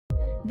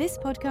This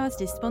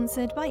podcast is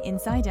sponsored by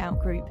Inside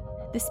Out Group,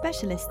 the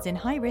specialists in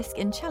high-risk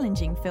and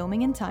challenging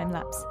filming and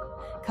time-lapse,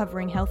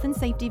 covering health and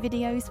safety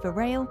videos for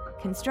rail,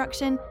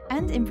 construction,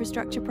 and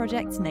infrastructure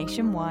projects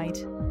nationwide.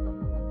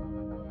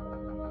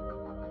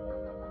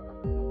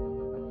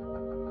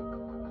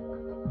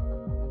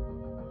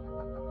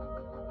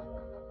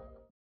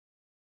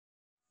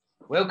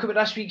 Welcome to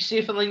this week's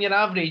Safer Than Your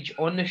Average.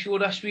 On the show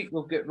this week,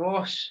 we've got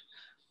Ross.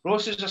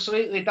 Ross is a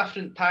slightly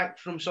different tack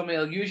from some of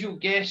our usual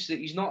guests, that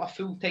he's not a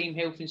full-time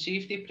health and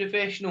safety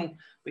professional,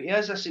 but he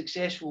is a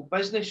successful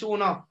business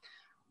owner.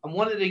 And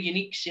one of the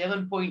unique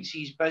selling points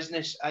of his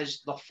business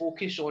is the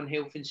focus on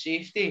health and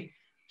safety.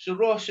 So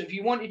Ross, if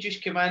you want to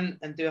just come in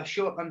and do a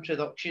short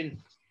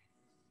introduction.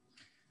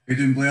 How you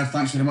doing, Blair?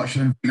 Thanks very much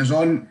for inviting us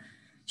on.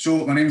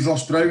 So my name's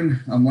Ross Brown.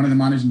 I'm one of the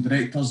managing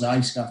directors at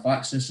iScaff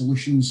Access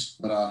Solutions.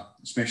 We're a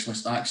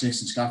specialist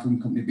access and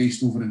scaffolding company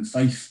based over in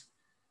Fife,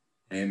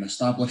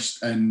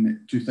 established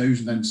in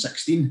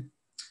 2016.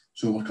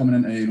 So we're coming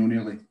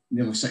into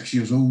nearly 6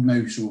 years old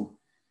now. So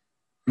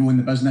growing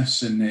the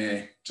business and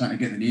trying to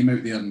get the name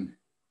out there and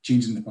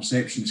changing the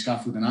perception of the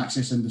scaffolding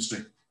access industry.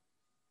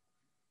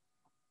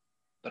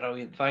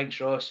 Brilliant, thanks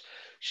Ross.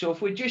 So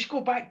if we just go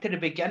back to the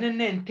beginning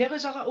then, tell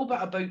us a little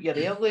bit about your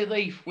early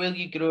life, where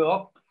you grew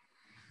up.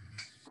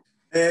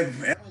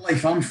 Early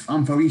life, I'm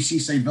from a wee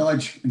seaside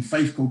village in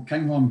Fife called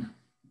Kinghorn.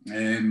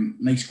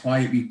 Nice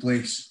quiet wee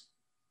place.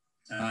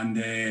 And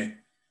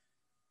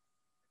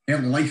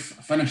early life,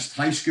 I finished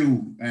high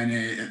school, and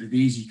at the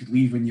days you could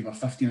leave when you were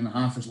 15 and a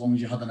half as long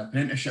as you had an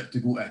apprenticeship to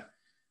go to.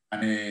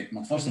 And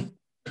my first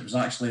apprenticeship was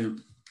actually,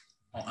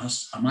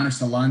 I managed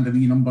to land a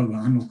wee number with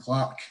Arnold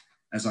Clark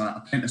as an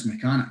apprentice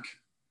mechanic.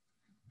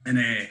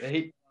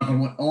 And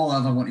all I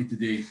ever wanted to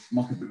do,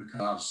 muck about with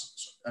cars,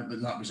 so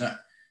that was it.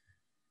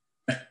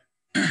 But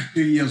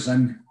 2 years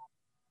in,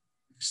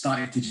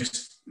 started to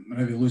just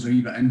maybe lose a wee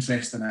bit of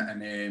interest in it,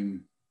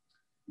 and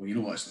well, you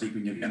know what it's like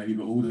when you're getting a wee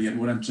bit older, you're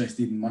more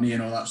interested in money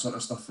and all that sort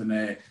of stuff, and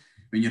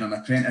when you're an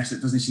apprentice,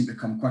 it doesn't seem to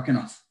come quick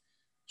enough.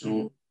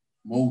 So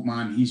my old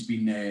man, he's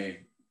been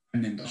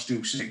in the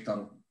industrial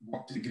sector,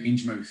 worked at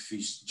Grangemouth.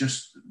 He's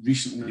just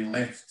recently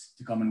left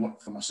to come and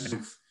work for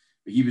myself,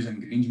 but he was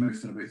in Grangemouth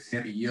for about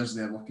 30 years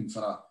there, working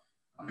for a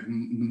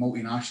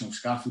multinational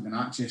scaffolding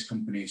access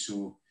company.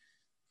 So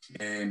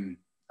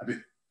about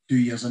 2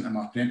 years into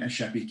my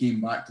apprenticeship, he came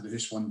back to the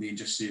house one day and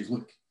just says,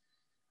 look,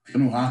 if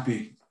you're not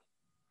happy,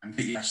 and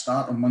get you a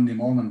start on Monday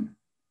morning,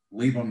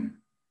 labouring.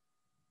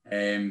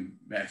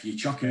 But if you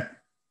chuck it,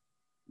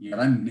 you're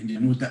in, and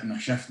you're no dipping a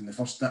shift, and the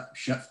first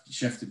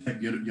shift to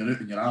dip, you're out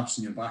on your arse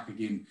and you're back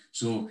again.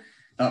 So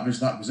that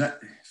was it.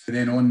 From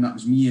then on, that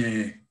was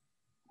me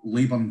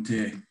labouring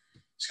to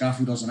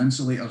scaffolders and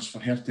insulators for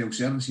Hertel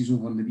Services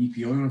over in the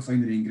BP oil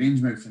refinery in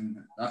Grangemouth, and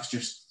that's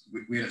just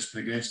where it's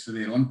progressed from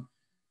there on.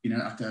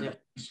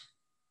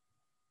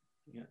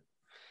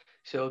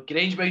 So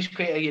Grangemouth's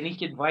quite a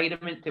unique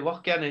environment to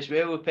work in as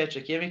well, with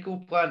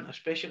petrochemical plant,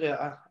 especially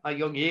at a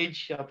young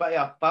age. A bit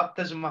of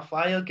baptism of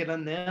fire getting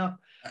in there.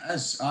 It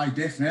is, aye,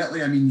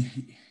 definitely. I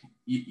mean,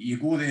 you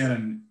go there,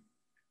 and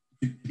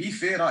to be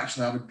fair,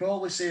 actually, I would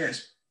probably say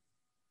it's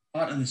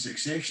part of the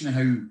succession of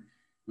how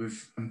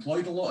we've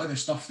employed a lot of the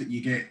stuff that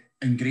you get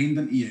ingrained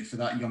into you for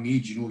that young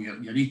age. You know,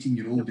 you're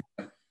 18-year-old,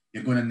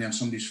 you're going in there and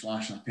somebody's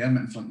flashing a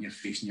permit in front of your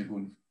face, and you're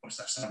going, what's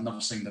this? I've never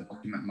signed a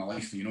document in my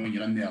life. You know, and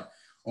you're in there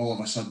all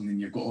of a sudden,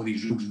 and you've got all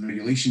these rules and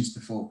regulations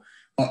to follow.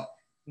 But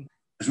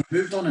as we've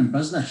moved on in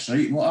business,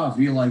 right, what I've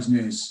realised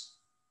now is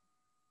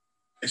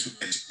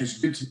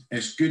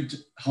it's good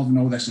having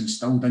all this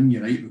instilled in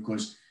you, right?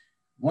 Because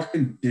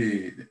working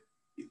in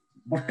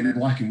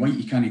black and white,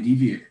 you can't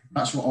deviate.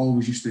 That's what I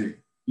always used to,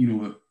 you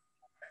know,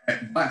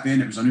 back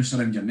then it was a noose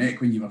around your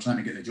neck when you were trying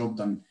to get the job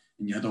done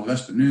and you had all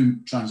this, but now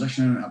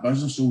transitioning into a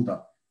business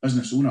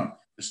owner,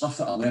 the stuff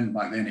that I learned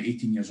back then at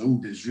 18 years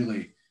old is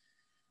really,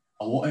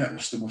 a lot of it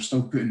we're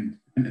still putting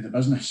into the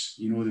business,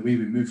 you know, the way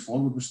we move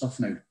forward with stuff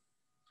now.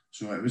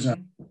 So it was a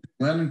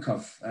learning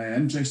curve,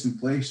 interesting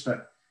place,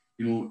 but,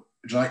 you know,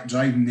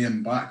 driving there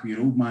and back with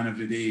your old man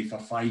every day for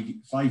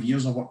five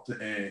years. I worked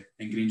in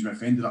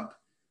Grangemouth, ended up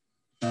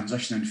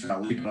transitioning from a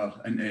labourer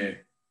into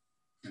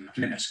an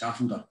apprentice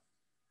scaffolder,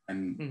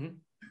 and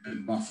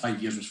my 5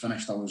 years was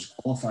finished, I was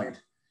qualified.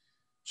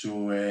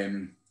 So,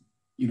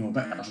 you know, a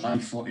bit of a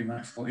drive,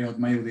 40 odd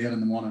mile there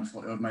in the morning,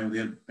 40 odd mile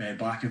there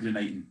back every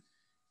night, and,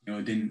 you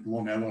know, doing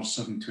long hours,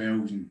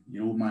 7-12s, and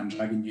your old man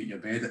dragging you at your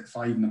bed at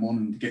 5 in the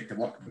morning to get to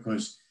work,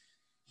 because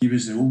he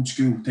was the old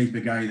school type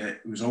of guy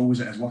that was always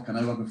at his work an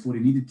hour before he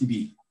needed to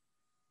be.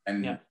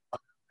 And, and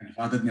if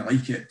I didn't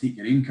like it, take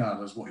your own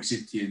car, is what he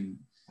said to you.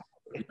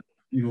 And,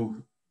 you know,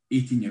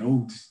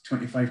 18-year-old,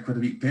 25 quid a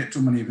week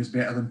petrol money was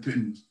better than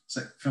putting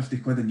 50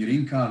 quid in your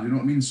own car, you know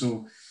what I mean?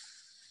 So,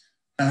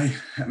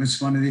 it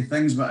was one of the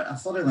things, but I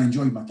thoroughly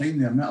enjoyed my time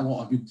there. I met a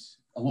lot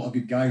of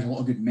good guys, a lot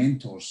of good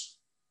mentors.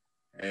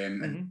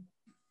 And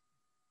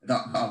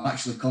that I've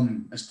actually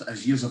come,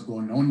 as years have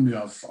gone on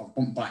now, I've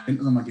bumped back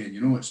into them again,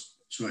 you know.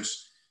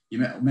 You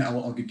met a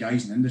lot of good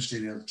guys in the industry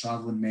there,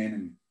 travelling men,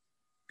 and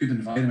good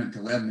environment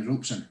to learn the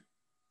ropes in.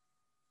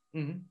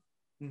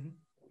 Mm-hmm.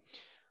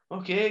 Mm-hmm.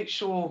 Okay,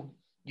 so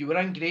you were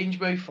in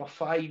Grangemouth for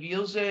 5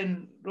 years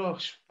then,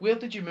 Ross. Where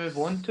did you move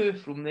on to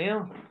from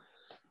there?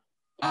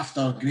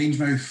 After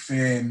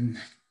Grangemouth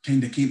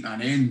kind of came to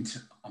an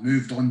end, I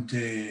moved on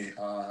to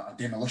a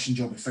demolition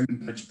job at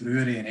Fountain Bridge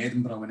Brewery in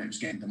Edinburgh when it was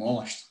getting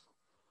demolished.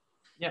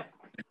 Yeah.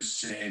 It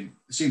was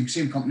the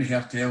same company,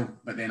 Hertel,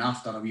 but then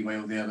after a wee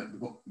while there, the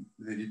work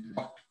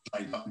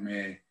dried up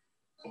and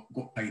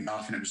got paid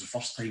off, and it was the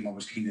first time I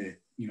was kind of,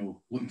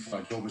 looking for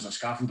a job as a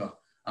scaffolder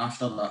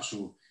after that.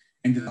 So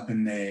ended up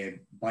in the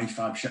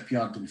Bifab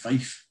shipyard in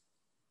Fife.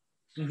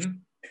 Mm-hmm.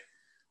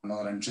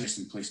 Another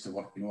interesting place to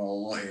work, a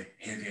lot of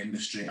heavy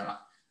industry,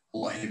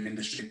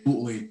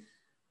 totally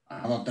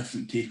another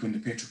different take on the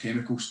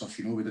petrochemical stuff.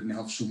 We didn't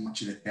have so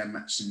much of the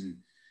permits, and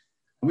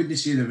I wouldn't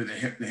say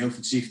that the health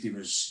and safety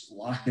was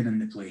lacking in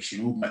the place,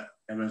 but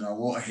there was a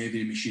lot of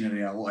heavy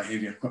machinery, a lot of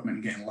heavy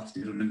equipment getting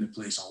lifted around the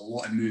place, a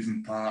lot of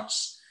moving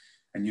parts,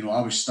 and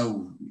I was still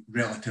a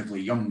relatively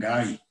young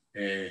guy,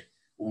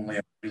 only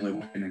really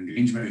working in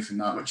Grangemouth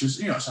and that, which is,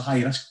 it's a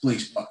high risk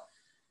place, but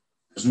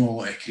there's not a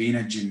lot of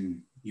craneage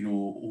and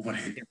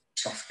overhead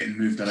stuff getting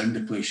moved around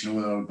the place. They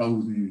were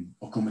building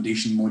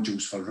accommodation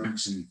modules for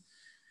rigs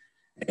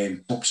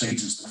and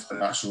topsides and stuff like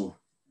that. So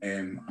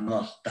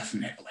another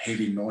different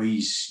heavy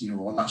noise,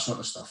 all that sort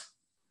of stuff.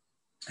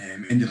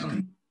 Ended up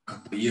in a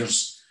couple of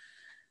years,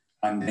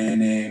 and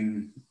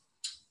then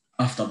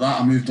after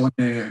that I moved on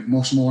to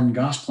Mossmorn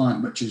gas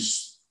plant, which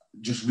is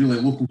just really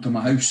local to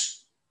my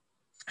house.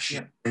 A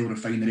Shell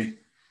refinery.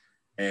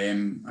 I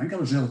think I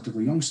was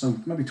relatively young still,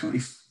 maybe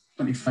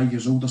 25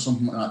 years old or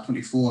something like that,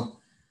 24,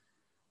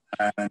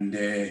 and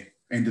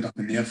ended up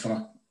in there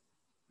for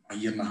a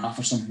year and a half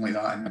or something like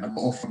that, and then I got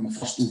offered my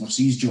first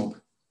overseas job.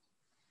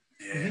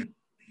 I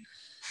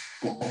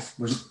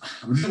was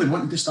really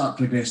wanting to start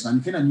progressing,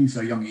 and kind of knew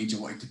from a young age I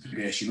wanted to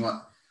progress.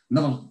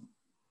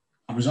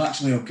 I was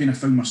actually, I kind of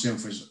found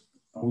myself as,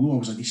 although I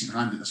was a decent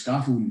hand at the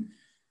scaffolding,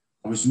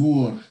 I was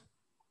more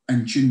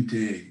in tune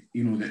to,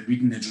 that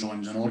reading the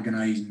drawings and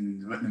organising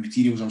the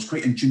materials. I was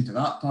quite in tune to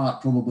that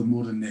part, probably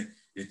more than the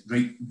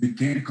good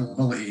technical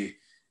ability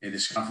of the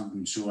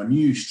scaffolding. So I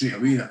knew straight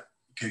away that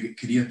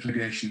career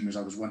progression was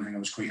one thing I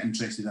was quite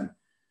interested in.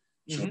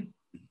 So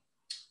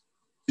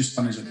just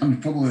done as a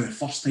done, probably the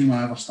first time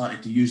I ever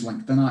started to use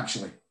LinkedIn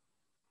actually.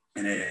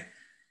 And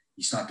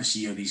you start to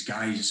see all these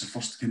guys, it's the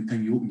first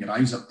time you open your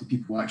eyes up to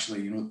people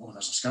actually,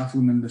 there's a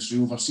scaffolding industry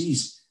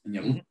overseas, and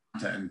you're looking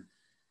at it. And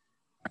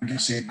I think I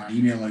sent my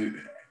email out.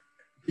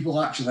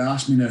 People actually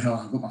asked me now how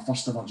I got my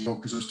first ever job,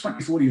 because I was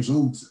 24 years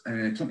old,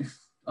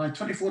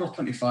 24 or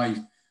 25,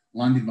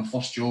 landed my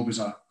first job as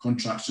a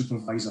contract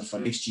supervisor for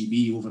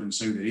SGB over in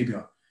Saudi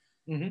Arabia.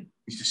 I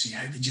used to say,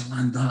 how did you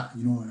land that?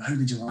 How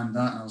did you land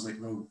that? And I was like,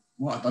 well,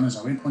 what I've done is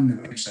I went on the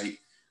website,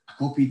 I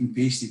copied and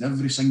pasted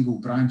every single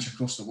branch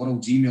across the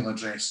world's email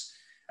address,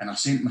 and I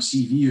sent my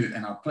CV out,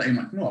 and I pretty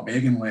much, not a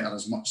begging letter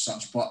as much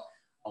such, but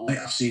a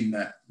letter saying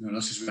that,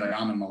 this is where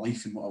I am in my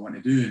life and what I want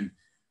to do. And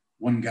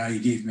one guy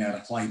gave me a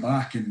reply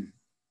back, and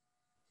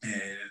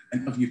the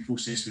interview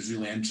process was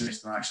really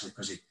interesting actually,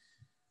 because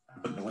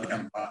I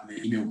got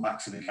the email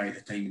back for the guy at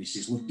the time, and he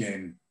says, look,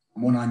 I'm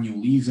on annual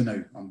leave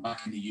now, I'm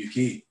back in the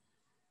UK,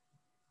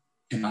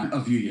 can I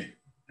interview you?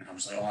 And I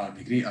was like, that'd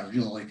be great, I'd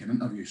really like an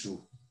interview.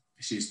 So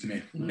he says to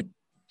me,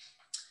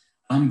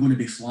 I'm going to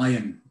be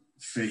flying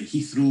from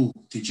Heathrow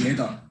to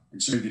Jeddah in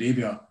Saudi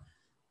Arabia,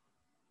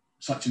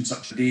 such and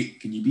such a date,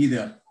 can you be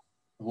there?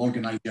 I'll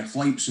organise your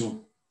flight.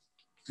 So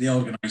they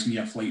organised me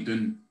a flight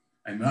down,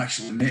 and we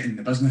actually met in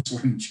the business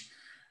lounge,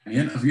 and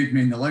he interviewed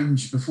me in the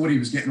lounge before he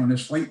was getting on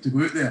his flight to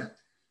go out there.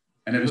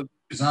 And it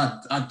was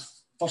I'd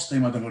first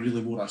time I'd ever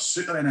really wore a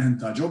suit or anything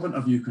to a job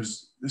interview,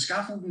 because the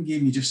scaffolding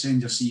game, you just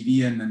send your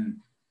CV in and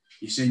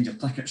you send your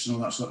tickets and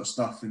all that sort of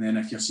stuff, and then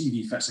if your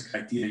CV fits the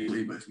criteria, you're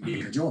able to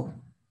get a job.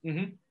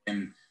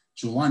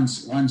 So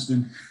Lance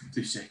doing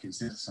 2 seconds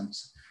there, son.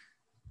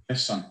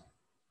 Yes, son.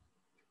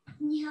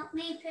 Can you help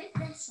me put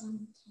this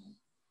on?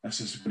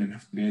 This is going to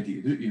have to be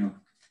ready to do it,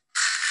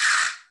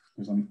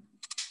 because is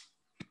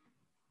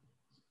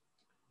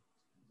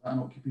that an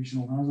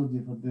occupational hazard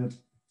you've had there?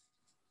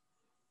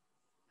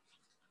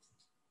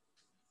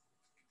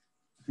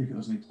 I think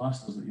there's any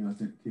plasters that you're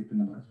taping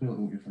them. That's really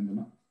what you're finding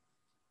up.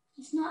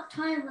 It's not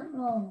toilet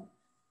roll.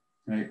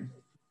 Right.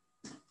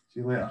 See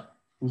you later.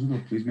 Close the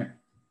door, please, mate.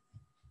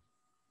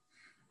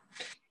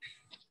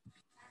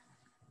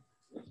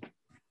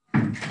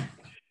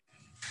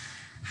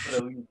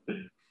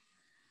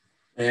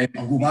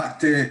 I'll go back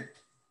to...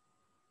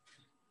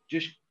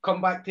 Just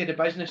come back to the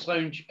business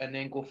lounge and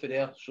then go for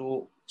there.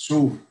 So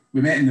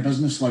we met in the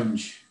business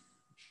lounge,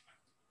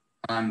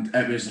 and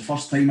it was the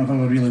first time I've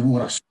ever really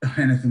wore a suit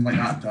or anything like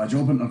that to a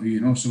job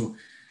interview, So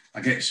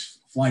I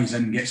flies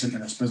in, gets into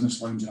this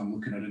business lounge, and I'm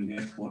looking around the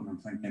airport, and I'm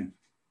thinking,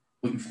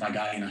 looking for a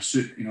guy in a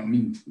suit, you know what I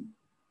mean?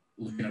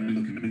 Looking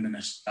around, and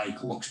this guy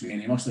clocks me,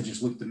 and he must have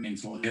just looked at me and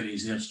thought, there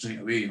he's there straight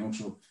away,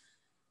 So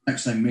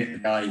next time I met the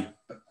guy,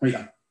 but quite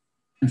an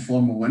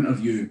informal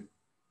interview.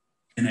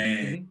 And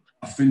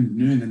I found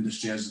new in the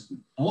industry is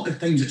a lot of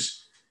times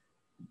it's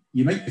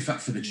you might be fit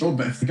for the job,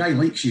 but if the guy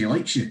likes you, he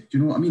likes you. Do you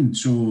know what I mean?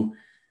 So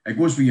it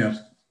goes with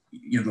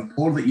your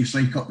rapport that you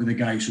strike up with the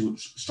guy. So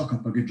struck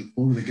up a good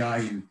rapport with the guy,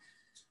 and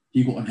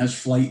he got on his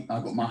flight. I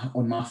got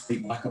on my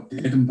flight back up to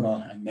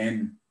Edinburgh, and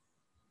then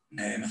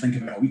I think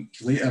about a week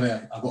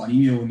later, I got an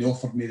email and they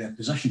offered me the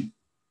position.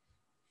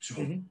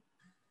 So I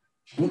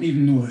don't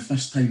even know if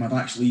this time I'd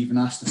actually even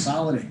asked the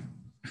salary,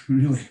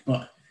 really.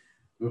 But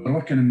we were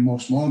working in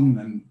Mossmorton,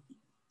 and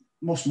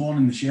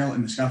Mossmorton, the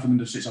Shelton, the scaffolding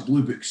industry, it's a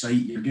blue book site.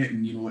 You're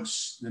getting,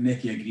 it's the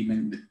NECI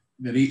agreement.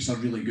 The rates are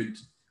really good.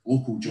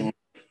 Local job,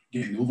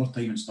 getting the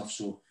overtime and stuff.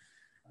 So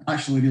I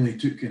actually really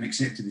took and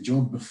accepted the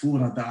job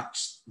before I'd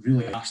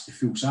really asked the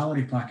full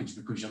salary package,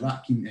 because you're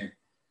that keen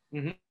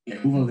to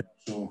get over there.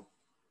 So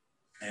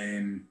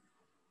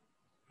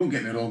don't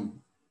get me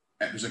wrong,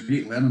 it was a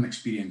great learning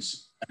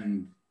experience,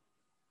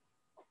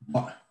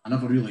 but I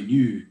never really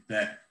knew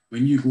that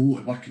when you go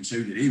to work in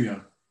Saudi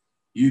Arabia,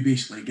 you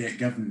basically get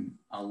given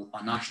a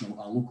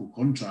local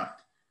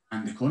contract,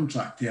 and the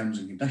contract terms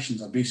and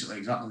conditions are basically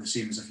exactly the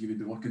same as if you would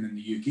be working in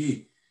the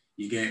UK.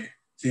 You get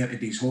 30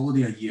 days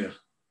holiday a year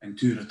and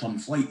 2 return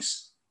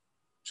flights.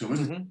 So it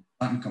wasn't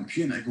starting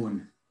computing it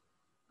going,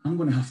 I'm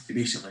going to have to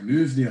basically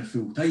move there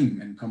full time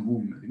and come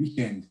home at the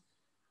weekend.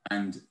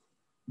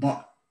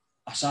 But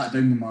I sat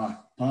down with my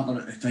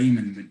partner at the time,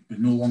 and we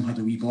no longer had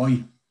a wee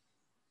boy,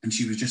 and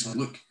she was just like,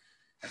 look,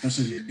 if this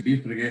is your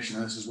career progression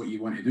and this is what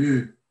you want to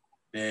do,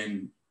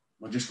 then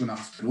we're just going to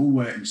have to roll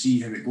with it and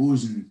see how it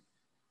goes. And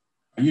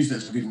I used it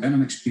as a good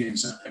learning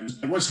experience.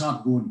 It was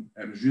hard going.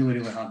 It was really,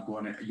 really hard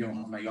going.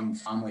 Having a young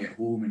family at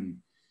home and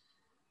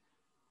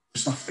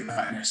stuff like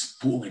that, and it's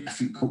totally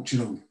different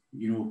cultural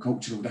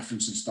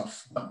difference and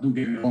stuff. But don't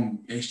get me wrong,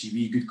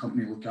 SGV, good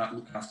company, look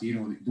after,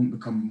 don't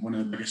become one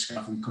of the biggest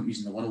scaffolding companies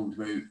in the world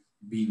without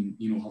being,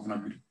 having a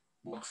good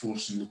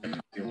workforce and looking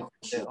after your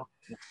workforce. So,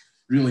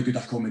 really good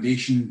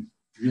accommodation,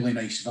 really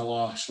nice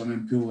villa,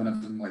 swimming pool and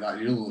everything like that.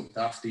 They really looked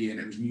after you, and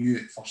it was new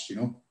at first,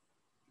 But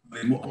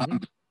then what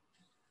happened,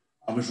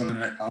 I was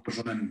running a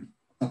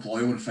couple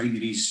of oil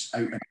refineries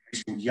out in a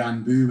place called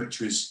Yanbu, which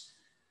was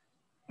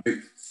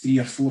about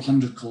 300 or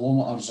 400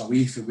 kilometres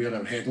away from where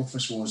our head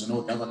office was and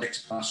all the other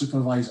expat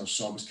supervisors.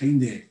 So I was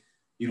kind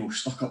of,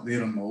 stuck up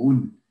there on my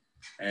own.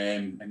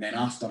 And then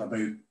after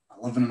about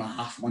 11 and a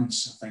half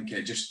months, I think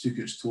it just took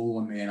its toll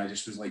on me, and I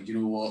just was like, you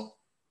know what,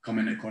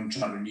 coming to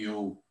contract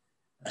renewal,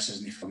 this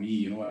isn't for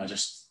me, And I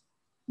just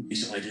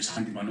basically just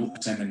handed my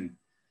notice in and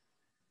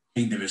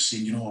kind of was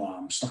saying,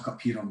 I'm stuck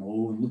up here on my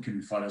own,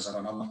 looking for, is there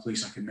another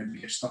place I can maybe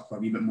get stuck with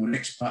a wee bit more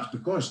expats,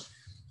 because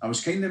I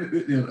was kind of out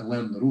there to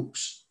learn the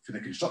ropes for the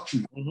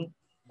construction,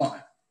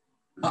 but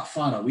that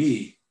far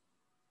away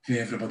from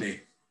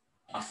everybody,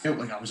 I felt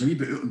like I was a wee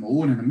bit out on my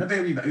own, and maybe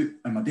a wee bit out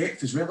in my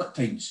depth as well at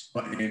times,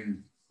 but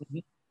you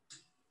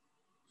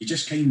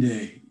just kind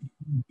of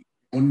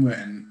on with it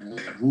and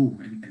let it roll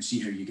and see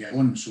how you get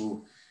on.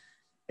 So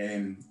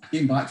I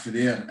came back from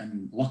there,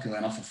 and luckily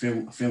enough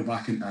I fell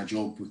back into a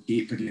job with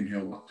Cape again, who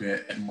I worked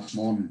with at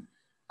Mossmorton,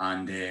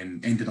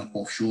 and ended up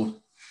offshore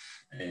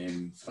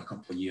for a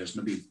couple of years,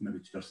 maybe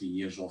 2 or 3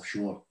 years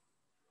offshore.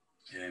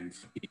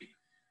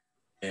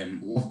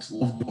 Loved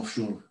the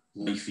offshore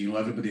life.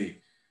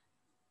 Everybody,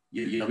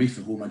 you're away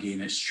from home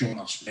again. It's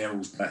shorter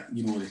spells, but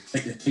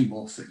the time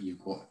off that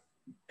you've got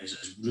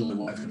is really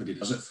what everybody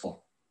does it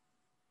for.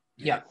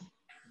 Yeah,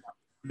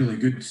 really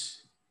good,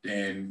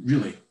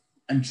 really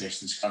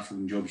interesting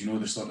scaffolding jobs.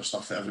 The sort of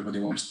stuff that everybody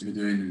wants to be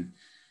doing,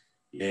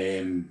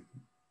 and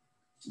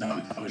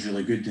that was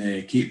really good.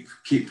 Cape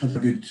had a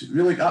good,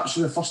 really,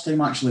 actually the first time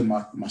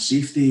my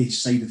safety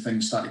side of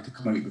things started to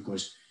come out,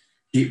 because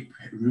Cape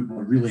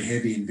were really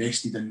heavy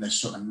invested in this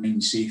sort of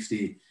mine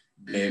safety,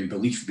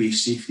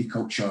 belief-based safety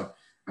culture.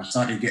 I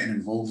started getting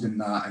involved in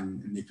that,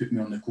 and they put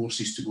me on the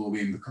courses to go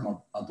away and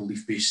become a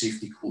belief-based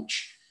safety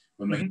coach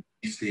with mine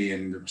safety,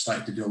 and we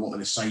started to do a lot of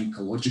the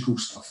psychological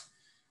stuff,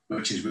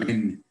 which is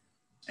when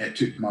it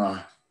took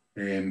my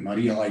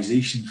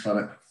realisation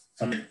for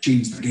it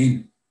changed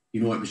again.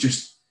 It was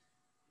just,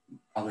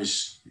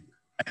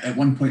 at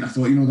one point I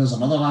thought, there's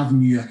another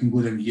avenue I can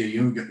go down here.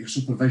 You've got your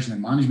supervision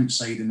and management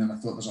side, and then I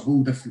thought there's a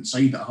whole different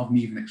side that I haven't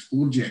even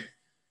explored yet.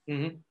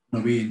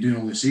 Away and doing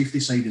all the safety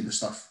side of the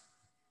stuff.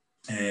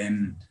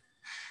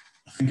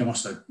 I think I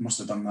must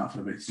have done that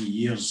for about 3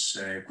 years.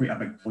 Quite a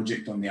big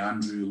project on the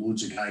Andrew,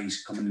 loads of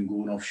guys coming and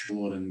going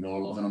offshore, and they're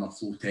all living on a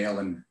flotel,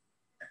 and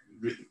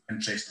really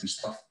interesting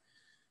stuff.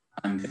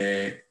 And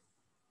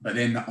but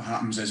then what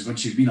happens is,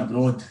 once you've been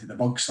abroad, the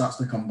bug starts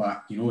to come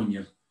back, and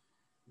you're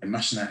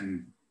missing it,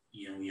 and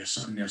you're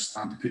sitting there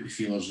starting to put the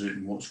feelers out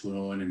and what's going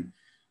on. And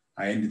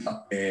I ended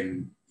up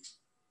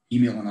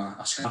emailing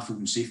a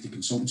scaffolding safety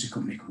consultancy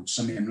company called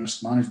Simeon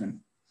Risk Management.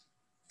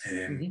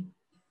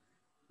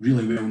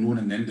 Really well known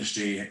in the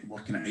industry,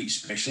 working at height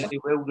specialist.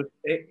 Very well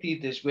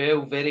respected as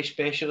well, very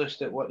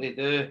specialist at what they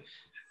do.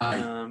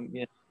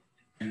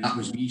 And that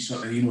was me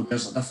sort of,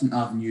 there's a different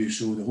avenue.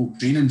 So the whole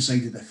training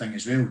side of the thing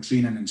as well,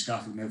 training and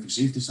scaffolding health and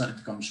safety started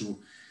to come. So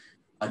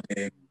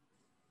I'd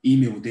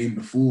emailed them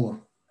before,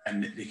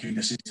 and they kind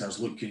of said to us,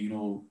 look,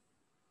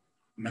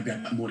 maybe a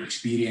bit more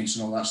experience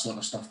and all that sort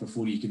of stuff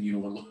before you can,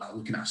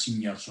 looking at a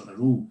senior sort of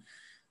role.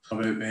 So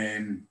about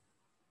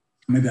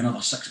maybe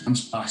another 6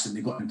 months passed, and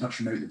they got in touch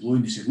with me out the blue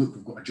and they said, look,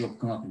 we've got a job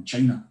coming up in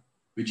China.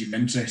 Would you be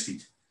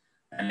interested?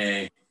 And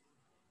they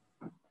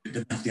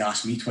didn't have to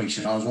ask me twice,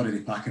 and I was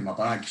already packing my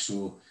bag.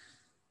 So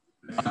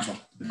the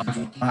bags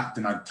were packed,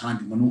 and I'd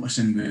handed my notice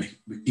in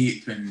with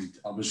Kate, and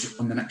I was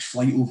on the next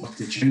flight over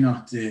to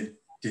China to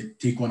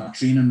take on a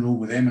training role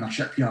with them in a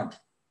shipyard,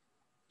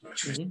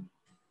 which was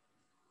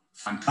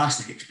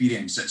fantastic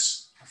experience.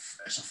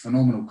 It's a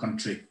phenomenal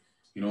country.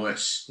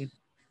 It's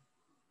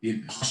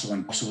the hustle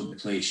and bustle of the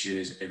place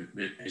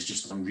is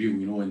just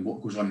unreal, and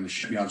what goes on in the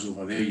shipyards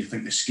over there. You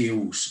think the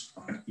scales,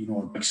 a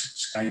big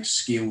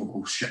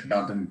scalable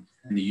shipyard in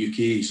the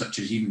UK, such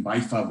as even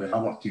Bifab where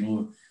I worked, I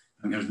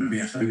think there's maybe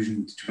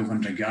 1,000 to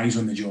 1,200 guys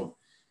on the job.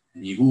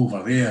 And you go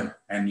over there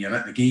and you're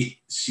at the gate,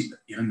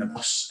 you're in the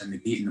bus in the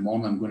gate in the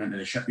morning going into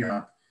the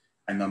shipyard,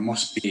 and there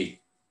must be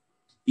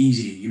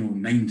easy,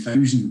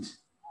 9,000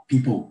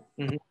 people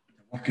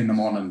work in the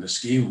morning. The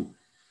scale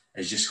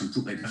is just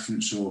completely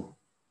different. So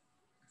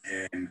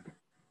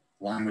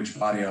language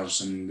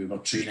barriers, and we were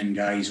training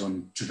guys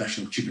on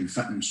traditional tubing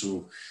fitting.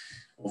 So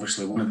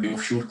obviously one of the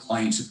offshore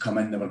clients had come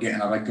in, they were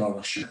getting a rig or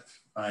a ship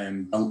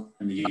built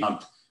in the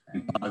yard,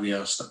 and part of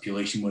their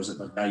stipulation was that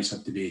their guys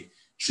had to be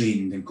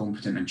trained and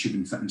competent in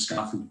tubing fitting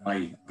scaffold by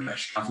a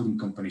British scaffolding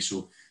company.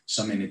 So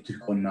somebody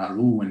took on that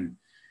role, and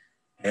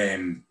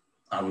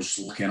I was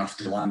lucky enough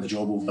to land the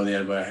job over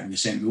there, and they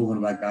sent me over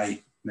with a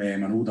guy,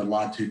 an older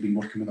lad who'd been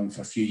working with them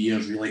for a few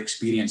years, really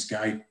experienced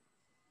guy, and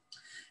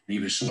he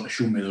was sort of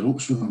showing me the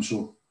ropes with them.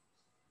 So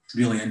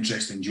really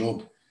interesting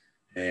job.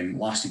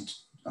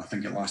 I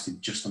think it lasted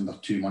just under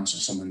 2 months or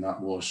something that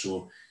was.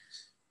 So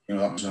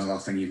that was another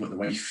thing. You've got the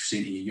wife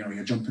saying to you,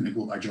 you're jumping to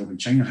go to a job in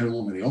China, how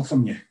long are they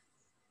offering you?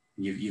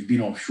 You've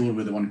been offshore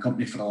with the one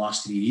company for the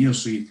last 3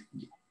 years, so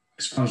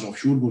as far as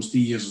offshore goes, 3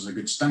 years is a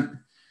good stint.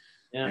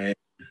 Yeah.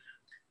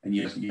 And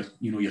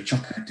you're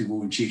chucking it to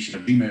go and chase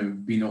your dream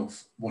of being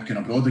off working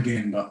abroad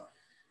again. But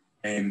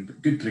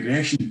good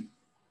progression.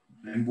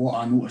 And what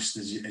I noticed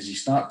is as you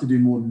start to do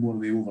more and more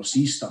of the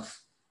overseas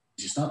stuff,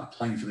 as you start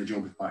applying for the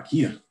jobs back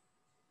here,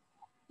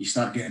 you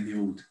start getting the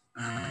old,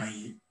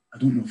 I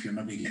don't know if you're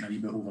maybe getting a wee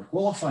bit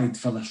overqualified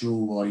for this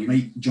role, or you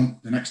might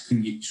jump the next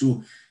thing.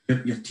 So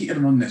you're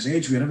teetering on this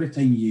edge where every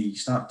time you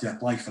start to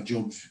apply for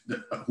jobs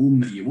at home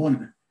that you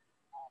want,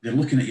 they're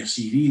looking at your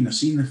CV and they're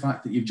seeing the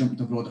fact that you've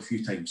jumped abroad a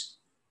few times,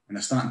 and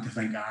they're starting to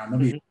think,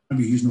 maybe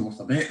he's not worth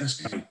a bet,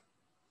 this guy.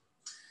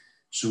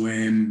 So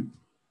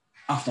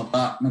after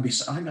that,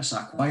 I think I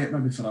sat quiet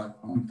maybe for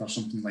a month or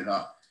something like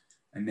that,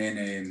 and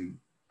then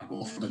I got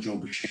offered a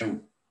job with Shell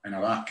in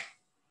Iraq.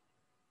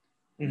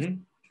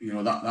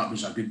 That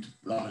was a good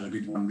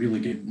one, really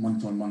good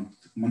month on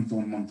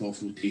month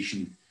off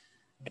rotation,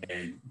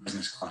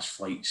 business class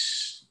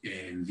flights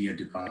via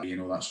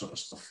Dubai, that sort of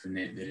stuff, and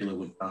they really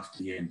looked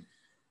after you. And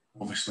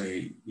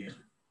obviously you're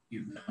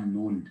the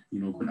unknown,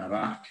 going to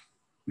Iraq,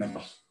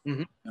 never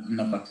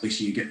a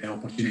place you get the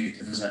opportunity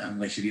to visit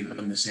unless you're either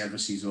in the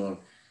services or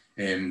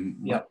in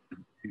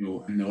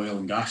the oil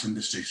and gas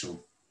industry.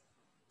 So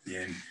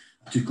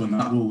I took on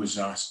that role as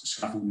a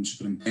scaffolding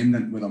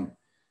superintendent with them,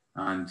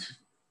 and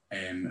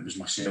it was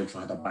myself.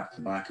 I had a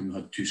back-to-back, and we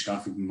had 2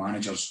 scaffolding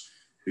managers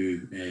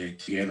who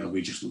together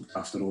we just looked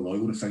after all the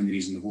oil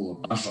refineries in the whole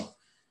of Basra.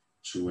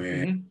 So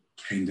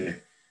kind of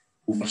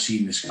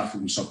overseeing the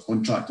scaffolding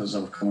subcontractors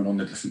that were coming on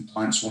the different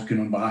plants working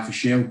on behalf of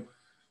Shell.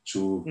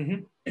 So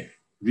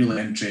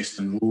really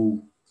interesting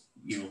role,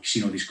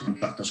 seeing all these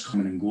contractors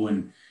coming and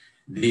going.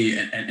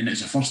 And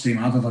it's the first time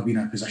I've ever been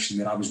in a position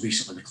where I was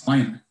basically the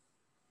client.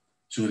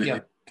 So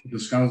the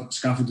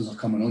scaffolders are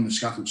coming on, the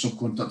scaffold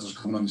subcontractors are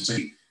coming on the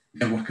site,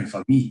 they're working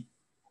for me.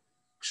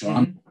 So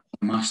I'm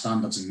my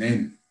standards in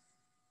them.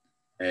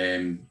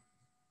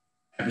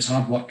 It was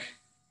hard work,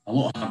 a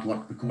lot of hard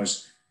work,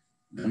 because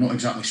they're not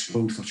exactly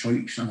spoiled for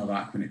choice in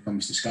Iraq when it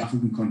comes to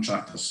scaffolding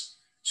contractors.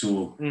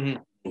 So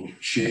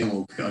Shell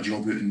will put a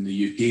job out in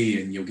the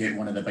UK, and you'll get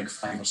one of the big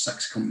 5 or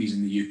 6 companies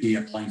in the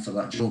UK applying for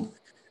that job.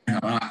 In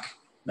Iraq,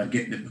 they're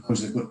getting it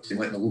because they've got to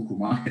let the local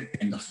market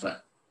tender for it.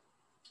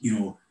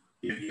 You're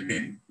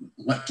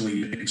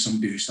getting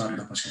somebody who started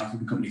up a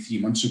scaffolding company 3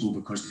 months ago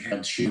because they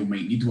heard Shell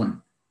might need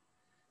one.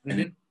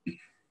 And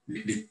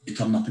they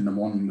turn up in the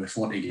morning with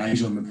 40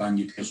 guys on with brand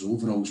new pairs of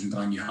overalls and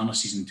brand new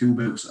harnesses and tool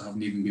belts that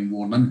haven't even been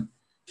worn in,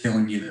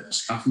 telling you that the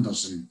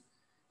scaffolders and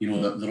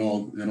that they're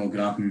all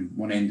grabbing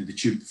one end of the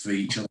tube for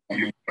each other, not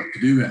knowing what to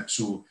do with it.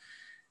 So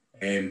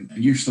and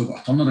you've still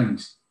got a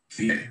turnaround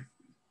to get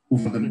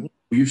over them.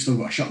 You've still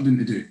got a shutdown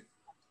to do.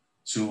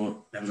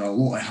 So there was a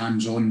lot of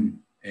hands-on.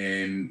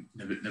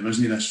 There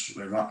wasn't this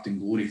wrapped in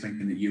glory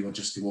thinking that you were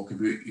just to walk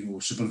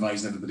about,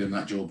 supervise everybody on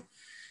that job.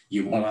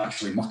 You were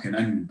actually mucking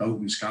in,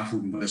 building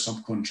scaffolding with the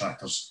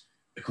subcontractors,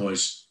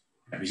 because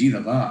it was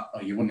either that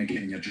or you weren't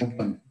getting your job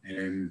done.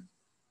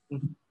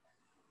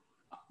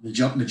 The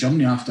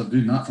journey after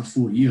doing that for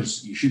 4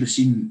 years, you should have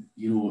seen,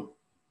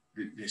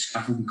 the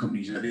scaffolding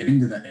companies at the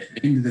end of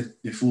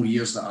the 4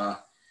 years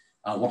that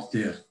I worked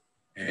there.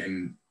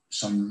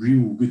 some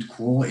real good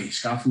quality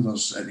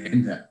scaffolders at the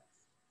end of it.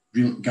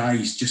 Real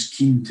guys just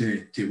keen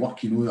to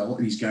work. You know, a lot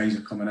of these guys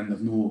are coming in,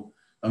 they've not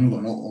got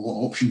a lot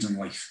of options in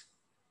life,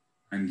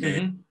 and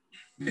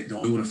the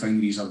oil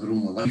refineries are their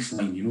only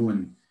lifeline. You know,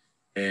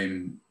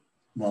 and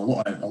well, a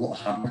lot of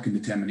hard work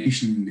and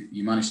determination.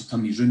 You manage to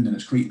turn these round, and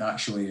it's quite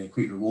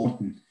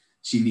rewarding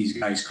seeing these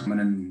guys coming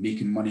in,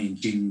 making money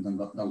and changing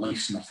their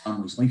lives and their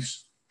families'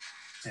 lives.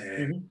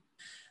 And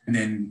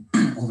then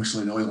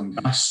obviously the oil and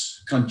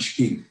gas crunch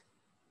came,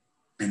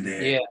 and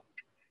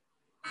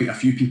quite a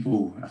few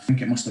people, I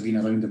think it must have been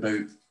around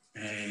about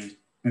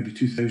maybe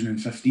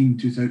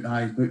 2015,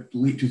 about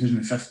late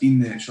 2015,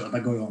 the sort of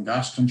big oil and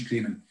gas crunch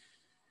came, and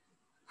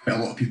quite a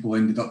lot of people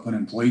ended up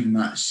unemployed in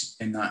that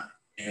stint.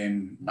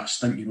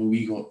 You know,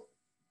 we got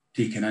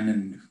taken in,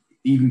 and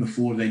even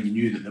before then you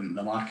knew that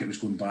the market was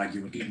going bad.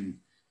 You were getting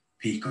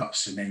pay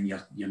cuts, and then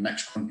your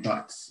next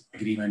contract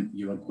agreement,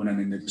 you were going in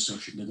and the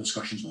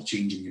discussions were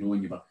changing, you know,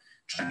 and you were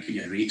trying to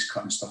get your rates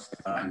cut and stuff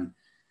like that. And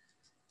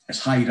it's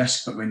high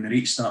risk, but when the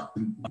rates start to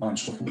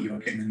balance off what you were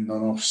getting in the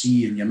North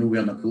Sea, and you're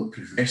nowhere in a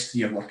bulletproof vest to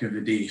your work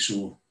every day,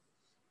 so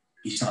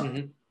you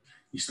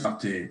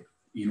start to,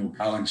 you know,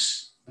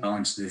 balance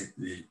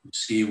the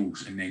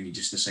scales, and then you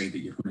just decide that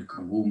you're going to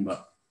come home.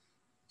 But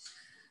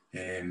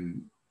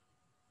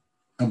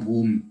come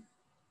home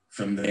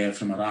from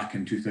Iraq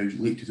in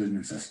late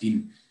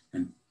 2015,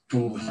 and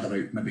probably had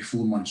about maybe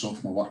 4 months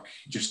off my work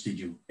just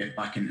to get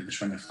back into the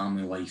swing of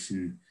family life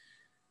and,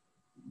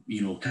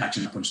 you know,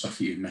 catching up on stuff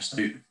that you'd missed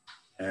out.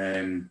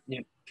 And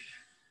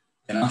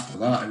after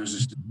that, it was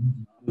just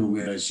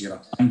whereas you're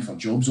applying for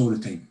jobs all the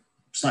time.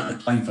 Started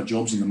applying for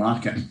jobs in the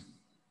market,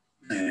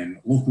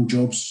 local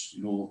jobs,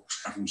 you know,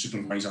 scaffolding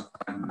supervisor,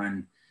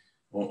 man,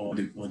 or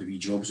the wee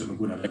jobs that were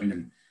going around,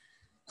 and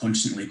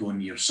constantly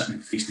going, you're sitting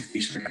face to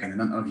face with a guy in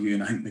an interview,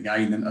 and I think the guy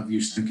in the interview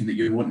is thinking that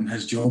you're wanting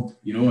his job,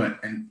 you know,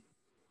 and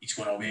he's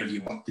going, oh, where have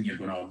you worked? And you're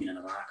going, oh, I've been in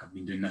Iraq, I've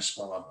been doing this,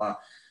 blah, blah, blah.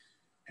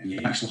 And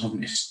you're actually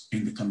having to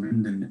kind of turn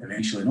around and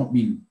eventually not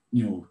being,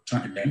 you know,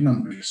 trying to beg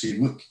them, but you're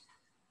saying, look,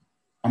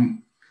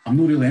 I'm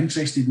not really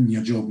interested in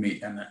your job,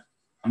 mate, and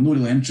I'm not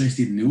really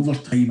interested in the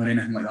overtime or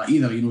anything like that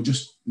either, you know,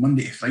 just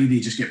Monday to Friday,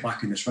 just get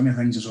back in the swing of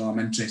things is all I'm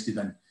interested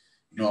in.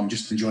 You know, I'm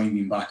just enjoying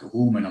being back at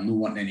home, and I'm not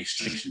wanting any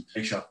stress and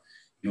pressure,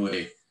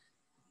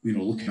 you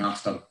know, looking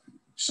after,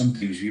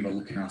 sometimes we were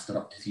looking after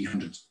up to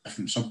 300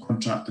 different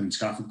subcontracting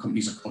scaffold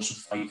companies across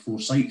 4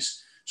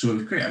 sites. So it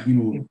was quite, you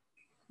know,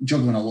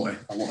 juggling a lot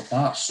of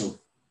parts. So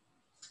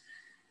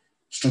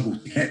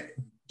struggled to get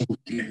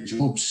the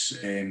jobs.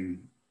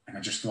 And I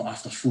just thought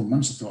after 4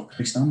 months, I thought,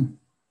 Christ, I'm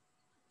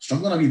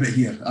struggling a wee bit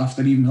here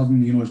after even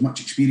having, you know, as much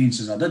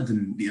experience as I did.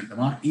 And the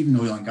market, even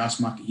the oil and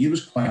gas market here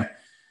was quiet.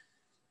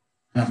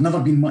 And I've never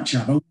been much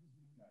about,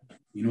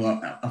 you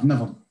know, I've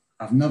never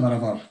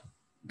ever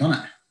done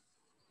it.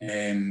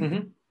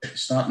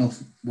 Starting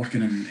off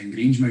working in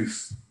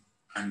Grangemouth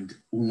and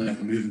only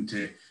ever moving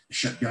to the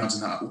shipyards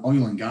and that,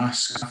 oil and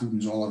gas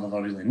scaffolding's all I've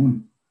ever really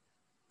known.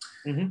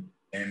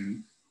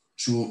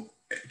 So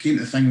it came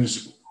to the thing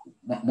was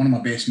one of my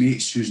best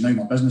mates, who's now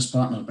my business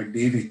partner, Big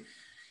Davey,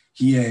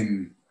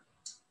 his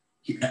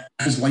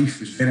life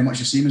was very much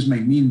the same as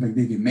mine. Me and Big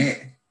Davey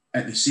met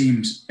at the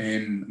same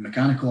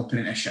mechanical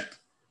apprenticeship.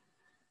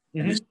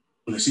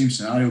 The same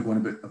scenario going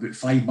about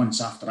 5 months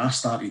after I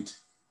started.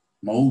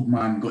 My old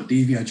man got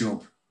Davey a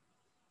job,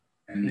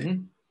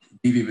 and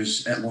Davey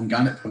was at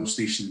Longannet Power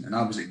Station and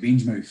I was at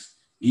Grangemouth.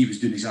 He was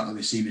doing exactly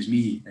the same as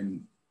me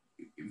and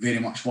very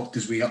much worked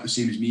his way up the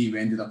same as me. We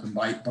ended up in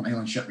Burnt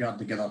Island Shipyard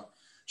together.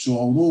 So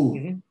although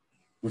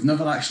we've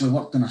never actually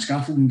worked in a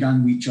scaffolding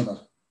gang with each other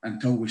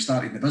until we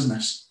started the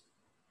business,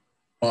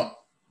 but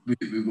we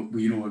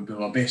you know, we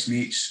were best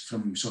mates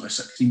from sort of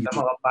 16.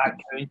 Similar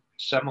background,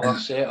 similar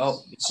setup.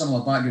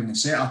 Similar background and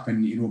setup,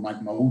 and you know, my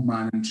old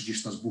man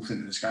introduced us both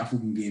into the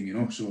scaffolding game, you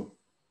know. So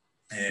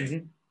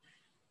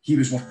he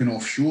was working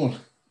offshore,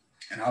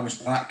 and I was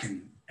back,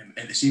 and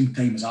at the same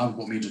time as I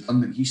got made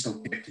redundant, he still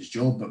kept his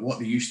job. But what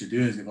they used to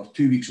do is they were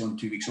 2 weeks on,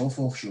 2 weeks off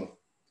offshore.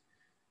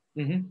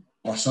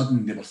 All of a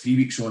sudden, they were 3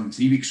 weeks on,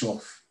 3 weeks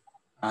off,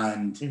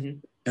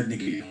 and didn't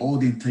get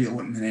holiday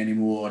entitlement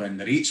anymore, and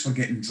the rates were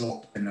getting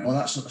dropped and all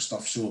that sort of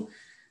stuff. So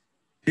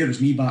there was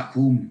me back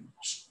home,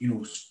 you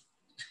know,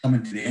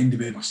 coming to the end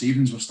of it. My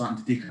savings were starting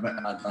to take a bit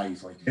of a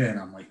dive, and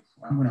I'm like,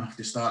 I'm going to have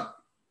to start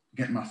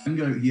getting my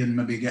finger out here and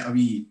maybe get a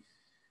wee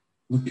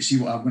look at see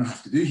what I'm going to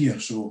have to do here.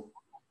 So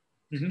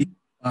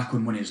back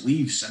on one of his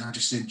leaves, and I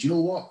just said, do you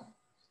know what?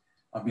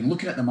 I've been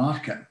looking at the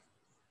market.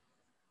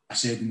 I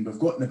said, and we've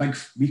got the big,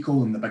 we call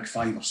them the big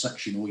 5 or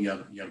 6, you know,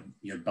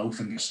 your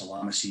Bilfinger,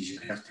 Salamises,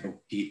 your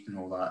Hertel, Tate and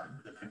all that,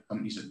 the big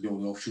companies that do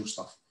all the offshore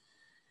stuff.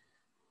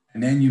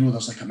 And then, you know,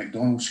 there's like a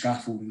McDonald's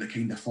scaffolding that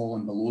kind of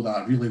falling below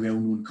that, a really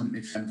well-known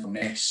company,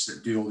 Inverness,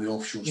 that do all the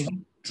offshore stuff,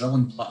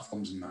 drilling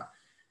platforms and that.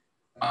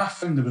 But I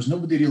found there was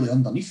nobody really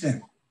underneath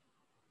them.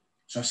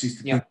 So I said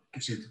to Dave, I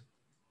said,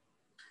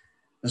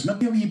 there's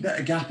maybe a wee bit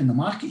of gap in the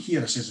market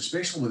here, I says,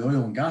 especially with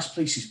oil and gas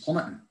prices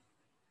plummeting.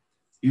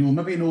 You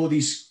know, maybe all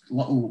these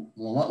little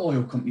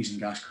oil companies and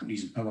gas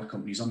companies and power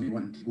companies aren't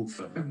wanting to go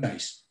for the big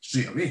guys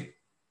straight away.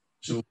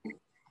 So,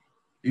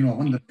 you know, I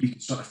wonder if we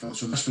could sort of feel,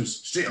 so this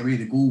was straight away,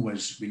 the goal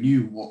was we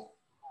knew what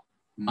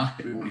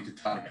market we wanted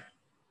to target.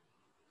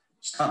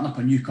 Starting up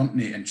a new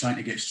company and trying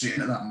to get straight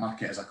into that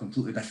market is a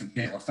completely different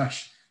kettle of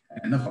fish.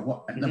 And it never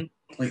worked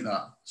like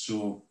that.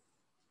 So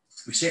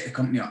we set the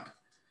company up,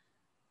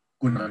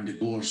 going around the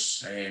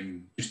doors,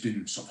 just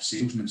doing sort of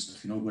salesman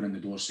stuff, you know, going in the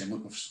doors saying,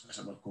 look,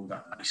 we're called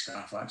that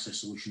Scarf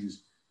Access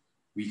Solutions.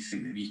 We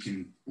think that we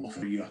can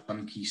offer you a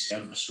turnkey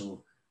service.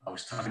 So I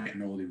was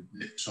targeting all the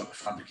sort of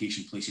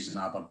fabrication places in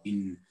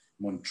Aberdeen,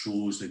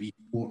 Montrose, the wee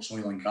ports,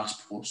 oil and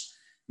gas ports,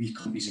 wee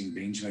companies in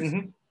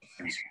Grangemouth.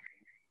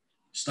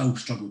 Still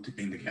struggled to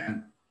kind of get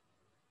in.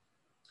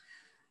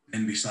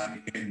 Then we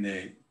started getting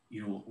the,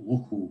 you know,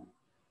 local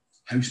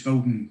house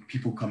building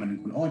people coming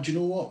and going, oh, do you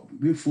know what?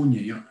 We'll phone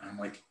you. And I'm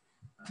like,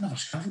 I've never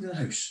scaffolded a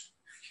house.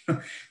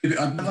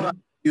 I'd never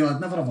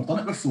ever done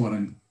it before.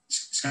 And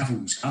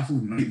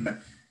scaffolding, right?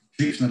 But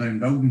traipsing around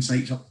building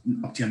sites up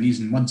to your knees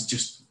in muds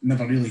just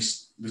never really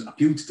was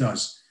appealed to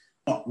us.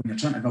 But when you're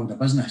trying to build a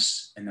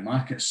business and the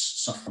market's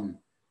suffering,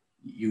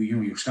 you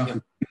know, you're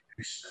scaffolding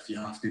if you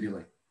have to,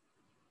 really.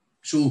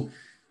 So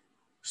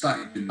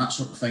started doing that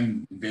sort of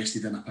thing,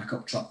 invested in a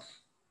pickup truck,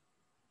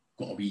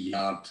 got a wee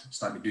yard,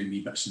 started doing wee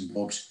bits and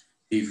bobs.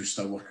 Dave was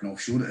still working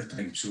offshore at the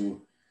time,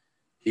 so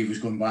Dave was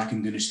going back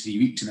and doing his 3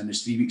 weeks, and in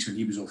his 3 weeks when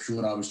he was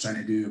offshore, I was trying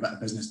to do a bit of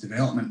business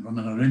development,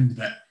 running around,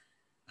 but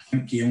I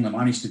think he only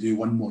managed to do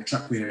one more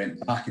trip where he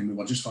went back and we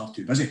were just far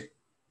too busy.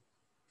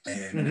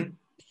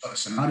 Sort of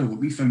scenario, what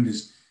we found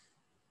is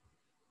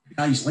the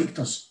guys liked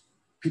us.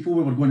 People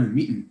we were going and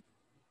meeting,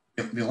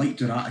 they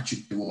liked our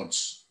attitude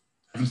towards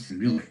everything,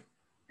 really.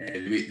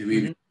 The way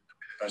we did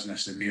the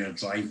business, the way our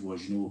drive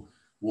was, you know,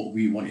 what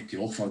we wanted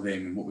to offer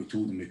them and what we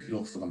told them we could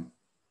offer them.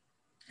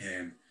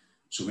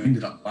 So we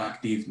ended up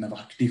back. Dave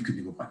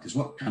couldn't go back to his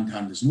work, can't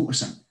hand his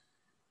notice in.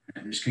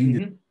 And it was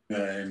kind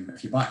of,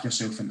 if you back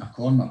yourself into a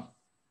corner,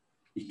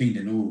 you kind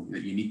of know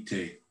that you need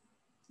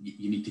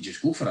to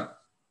just go for it.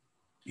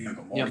 You know,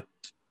 got mortgage,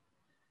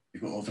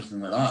 you've got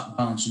everything like that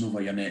balancing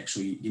over your neck,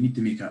 so you need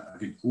to make a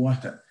good go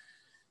at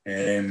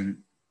it.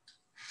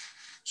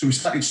 So we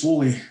started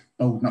slowly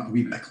building up a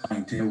wee bit of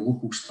clientele,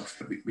 local stuff,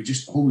 but we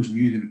just always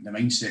knew the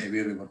mindset of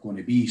where we were going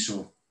to be.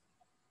 So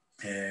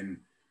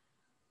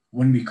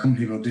one wee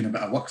company we were doing a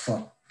bit of work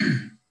for,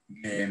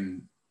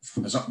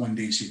 phoned us up one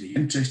day and said, are you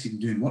interested in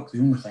doing work? The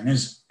only thing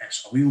is,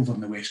 it's away over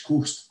on the west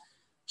coast.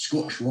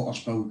 Scottish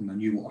Water's building a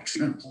new water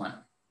treatment plant.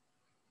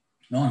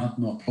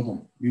 No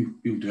problem,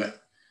 we'll do it.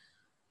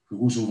 We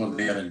goes over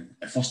there, and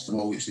first of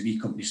all, it's the wee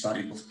company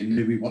started off in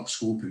the wee work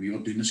scope, and we were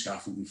doing the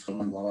scaffolding for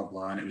them, blah, blah,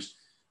 blah, and it was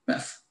a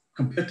bit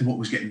compared to what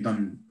was getting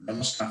done, the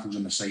other scaffolds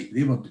on the site,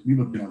 we were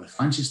doing all the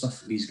fancy stuff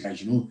for these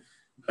guys, you know,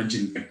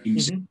 bridging big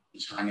beams,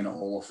 hanging it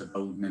all off the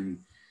building, and,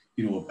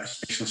 you know, a bit of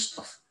specialist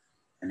stuff.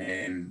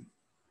 And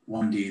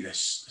one day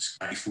this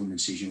guy phoned and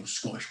says, you know,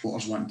 Scottish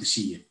Water's wanting to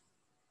see you.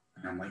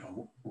 And I'm like,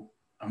 oh,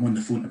 I'm on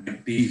the phone to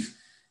Big Dave.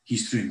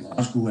 He's through in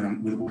Glasgow,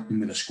 and we're working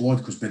with a squad,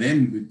 because by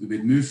then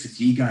we'd moved from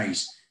 3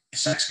 guys to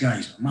 6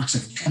 guys, a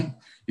massive jump,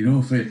 you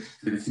know, for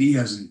the 3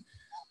 years. And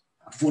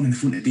I'm phoning the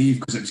phone to Dave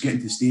because it was getting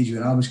to the stage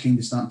where I was kind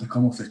of starting to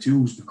come off the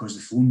tools because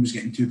the phone was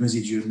getting too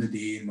busy during the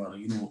day and we're,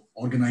 you know,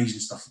 organising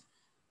stuff. I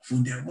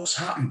phoned there, what's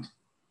happened?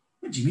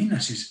 What do you mean? I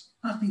says,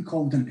 I've been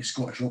called into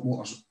Scottish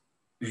Water's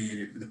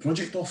the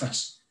project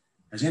office.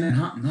 Has anything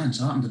happened? Nothing's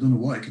happened. I don't know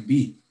what it could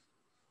be.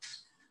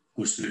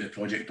 Goes through the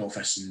project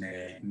office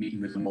and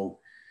meeting with them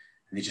all.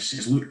 And he just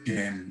says, look, we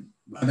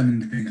had an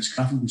independent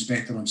scaffold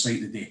inspector on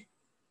site today.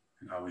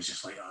 And I was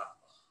just like,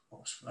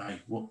 what's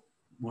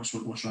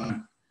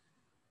wrong?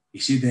 He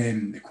said,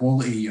 the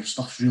quality of your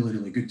stuff's really,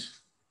 really good.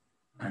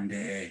 And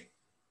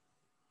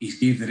he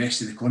gave the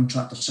rest of the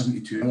contractor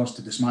 72 hours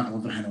to dismantle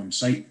everything on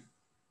site.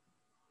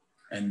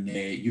 And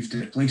you have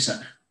to replace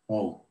it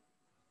all.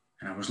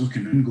 And I was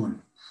looking around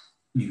going,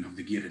 you don't have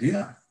the gear to do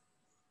that.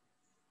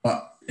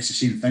 But it's the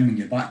same thing when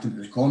you're backed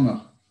into the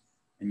corner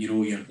and you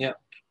know you're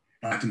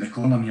backed in the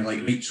corner and you're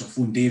like, right, so I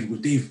phone Dave and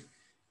go, Dave, have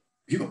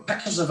you got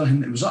pictures of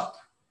everything that was up?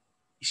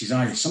 He says,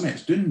 aye, something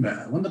it's doing, but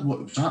I wondered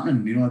what was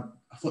happening. You know,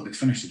 I thought they'd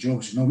finished the job.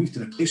 I said, no, we have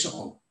to replace it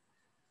all.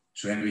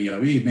 So anyway, you're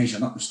away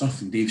measuring up the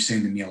stuff, and Dave's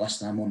sending me a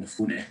list, and I'm on the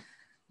phone to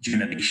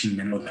Generation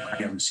and all the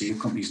hire and sale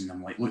companies, and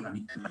I'm like, look, I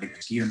need to buy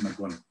this gear, and they're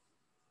going.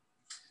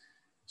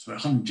 So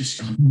at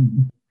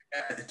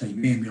the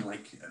time, and we're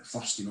like, at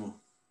first, you know,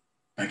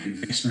 big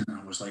investment, and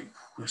I was like,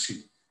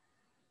 listen,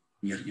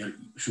 you're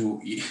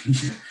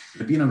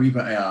being a wee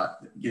bit of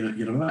you're a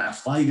bit of a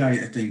fly guy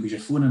at the time, because you're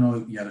phoning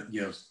all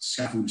your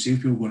scaffold and sales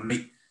people going,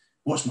 right,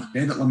 what's my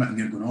credit limit? And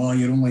they're going, oh,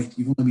 you've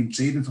only been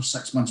trading for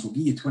 6 months, we'll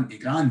give you 20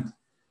 grand.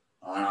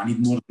 Oh, I need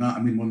more than that,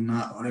 I need more than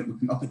that. All right, we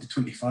can up it to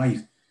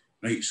 25.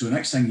 Right, so the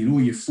next thing you know,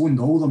 you've phoned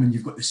all of them and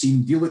you've got the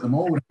same deal at them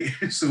all,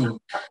 right? So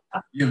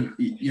you're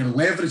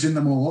leveraging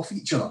them all off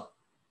each other.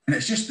 And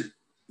it's just,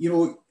 you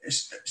know,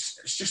 it's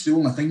just the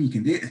only thing you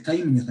can do at the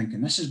time, and you're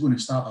thinking, this is going to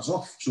start us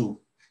off.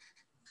 So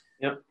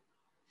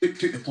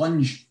took the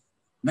plunge,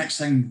 Next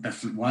thing,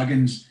 different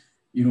wagons,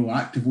 you know,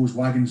 Activo's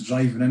wagons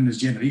driving in, there's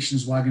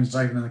Generations wagons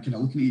driving in, they're kind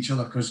of looking at each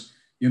other because,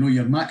 you know,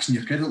 you're maxing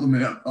your credit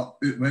limit up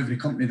with every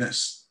company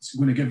that's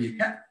going to give you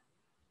kit.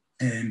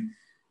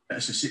 But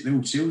it's the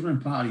old salesman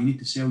part. You need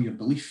to sell your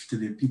belief to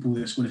the people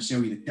that's going to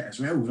sell you the kit as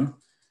well, you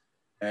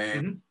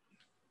know.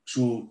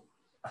 So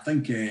I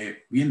think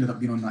we ended up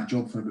being on that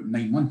job for about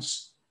 9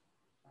 months,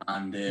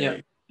 and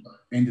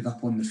ended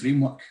up on the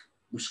framework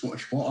with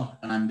Scottish Water,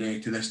 and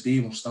to this day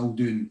we're still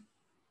doing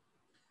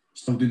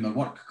their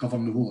work,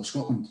 covering the whole of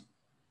Scotland.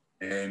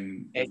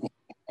 We've got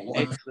a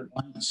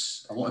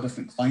lot of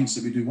different clients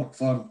that we do work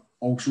for,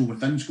 also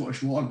within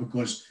Scottish Water,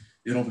 because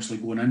they're obviously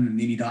going in and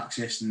they need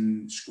access,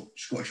 and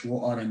Scottish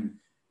Water and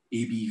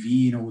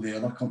ABV and all the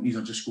other companies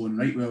are just going,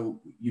 right, well,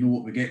 you know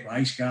what we get with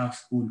iSCAF,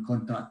 go and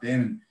contact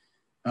them. And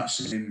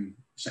that's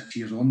 6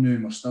 years on now,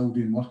 and we're still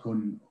doing work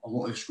on a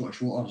lot of the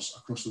Scottish Waters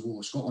across the whole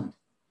of Scotland.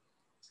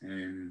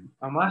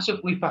 A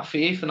massive leap of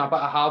faith and a bit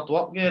of hard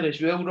work there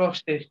as well,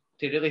 Ross, to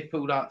really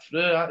pull that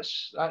through.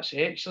 That's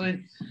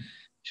excellent.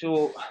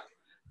 So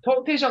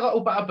talk to us a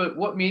little bit about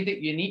what made it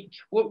unique.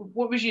 What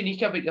was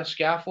unique about your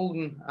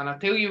scaffolding? And I'll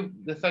tell you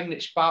the thing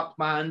that sparked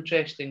my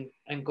interest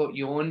and got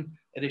you on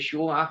the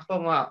show after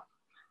that,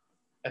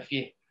 if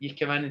you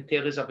come in and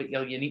tell us about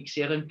your unique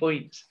selling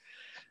points.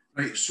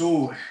 Right,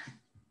 so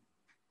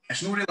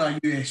it's not really a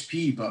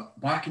USP, but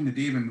back in the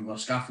day when we were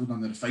scaffolding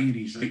on the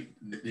refineries, right,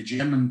 the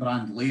German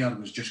brand Layer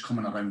was just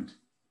coming around.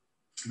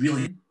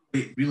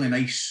 Really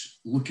nice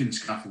looking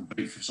scaffold,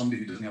 right, for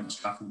somebody who doesn't have a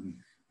scaffolding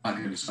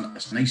background.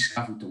 It's a nice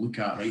scaffold to look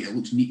at, right? It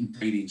looks neat and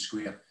tidy and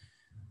square,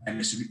 and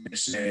it's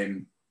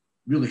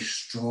really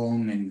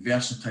strong and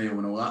versatile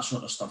and all that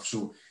sort of stuff.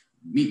 So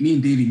me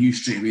and Davey knew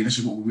straight away this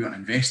is what we want to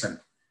invest in.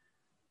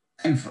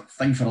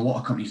 Thing for a lot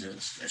of companies,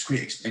 it's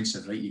quite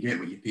expensive, right? You get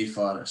what you pay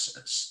for.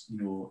 It's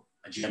you know,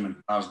 a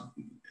German car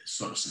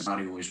sort of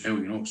scenario as well,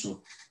 you know.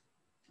 So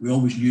we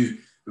always knew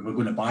we were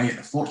going to buy it.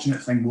 The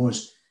fortunate thing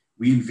was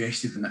we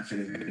invested in it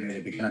from the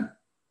very beginning.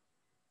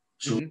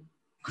 So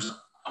because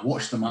I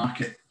watched the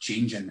market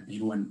changing,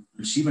 you know, and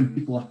see when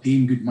people are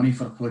paying good money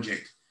for a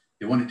project,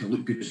 they want it to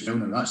look good as well.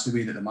 Now that's the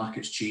way that the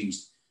market's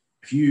changed.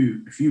 If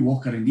you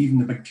walk around even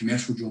the big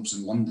commercial jobs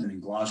in London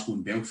and Glasgow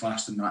and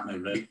Belfast and that now,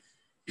 right,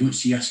 you don't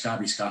see a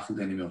scabby scaffold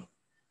anymore.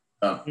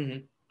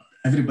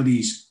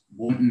 Everybody's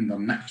wanting their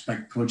next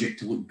big project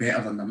to look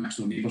better than their next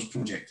door neighbour's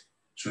project.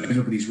 So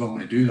everybody's willing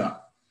to do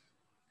that.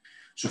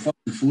 So first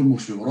and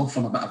foremost, we were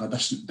offering a bit of a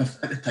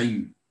at the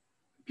time.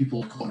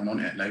 People are cottoning on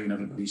to it now, and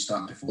everybody's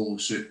starting to follow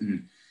suit,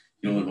 and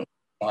you know,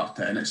 part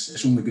to it, and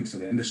it's only good for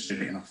the industry,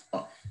 right enough,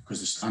 but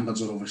because the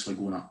standards are obviously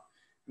going up.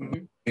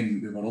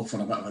 And we were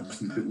offering a bit of a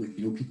different outlook.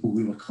 You know, people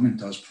who were coming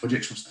to us,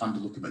 projects were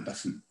starting to look a bit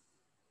different.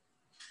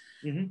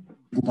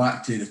 Go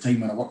back to the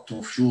time when I worked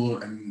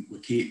offshore and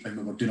with Cape, and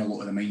we were doing a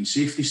lot of the mine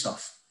safety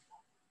stuff.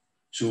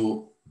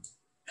 So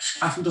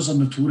scaffolders are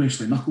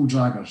notoriously knuckle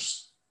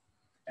draggers,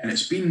 and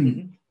it's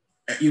been,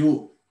 you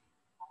know,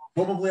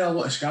 probably a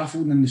lot of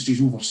scaffolding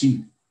industries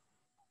overseen.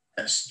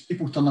 It's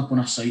people turn up on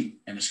a site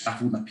and the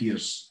scaffolding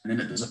appears and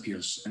then it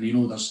disappears, and you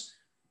know,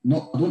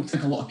 I don't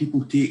think a lot of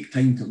people take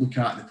time to look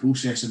at the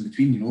process in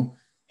between. You know,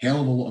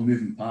 hell of a lot of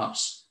moving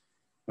parts,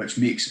 which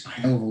makes a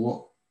hell of a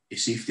lot of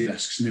safety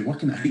risks. Now,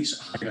 working at heights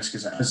at high risk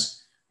as it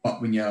is,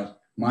 but when you're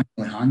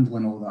manually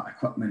handling all that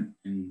equipment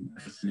and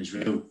everything as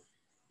well,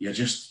 you're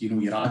just, you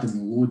know, you're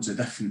adding loads of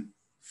different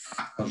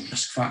factors,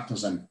 risk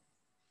factors in.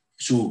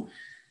 So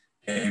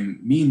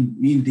me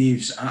and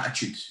Dave's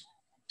attitude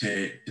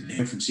to the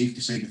health and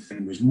safety side of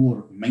things was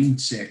more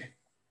mindset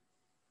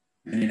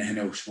than anything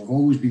else. We've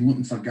always been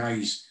looking for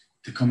guys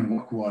to come and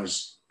work with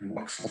us and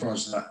work for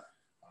us that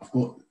have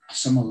got a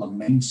similar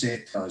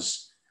mindset to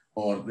us,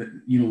 or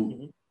that,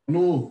 you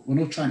know, we're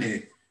not trying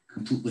to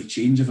completely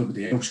change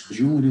everybody else, because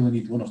you only really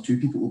need one or two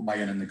people to buy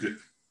in the group,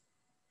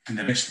 and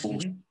the rest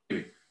follows.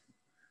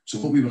 So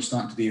what we were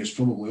starting to do is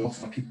probably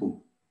offer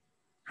people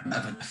a bit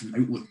of a different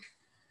outlook.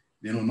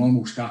 You know,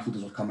 normal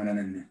scaffolders are coming in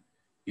and,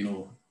 you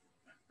know,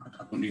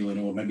 I don't really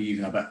know, maybe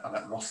even a bit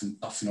rough and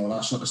tough and all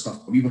that sort of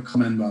stuff. But we were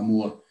coming in with a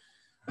more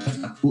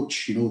different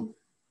approach, you know.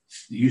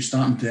 You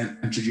starting to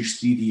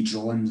introduce 3D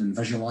drawings and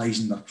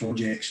visualising their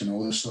projects and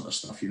all this sort of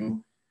stuff, you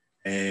know.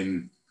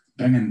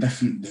 Bringing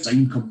different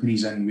design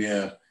companies in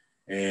where,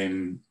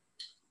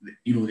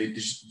 you know,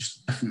 there's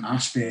just different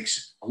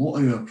aspects. A lot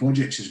of our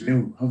projects as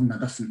well, having a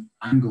different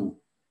angle,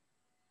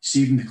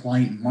 saving the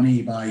client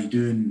money by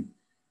doing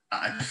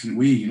a different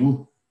way, you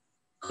know,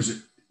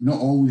 because not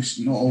always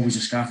the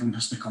scaffolding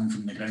has to come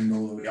from the ground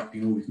all the way up.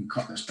 You know, we can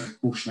cut this big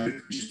portion out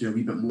and just do a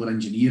wee bit more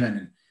engineering,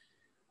 and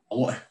a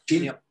lot of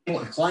the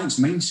client's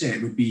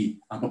mindset would be,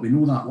 but we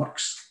know that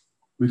works.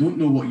 We don't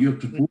know what you're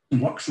proposing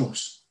works,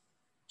 Ross.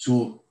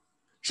 So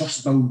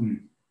trust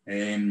building,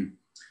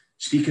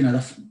 speaking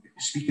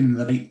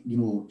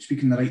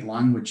the right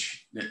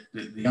language that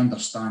they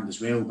understand as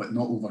well, but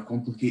not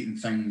overcomplicating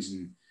things,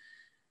 and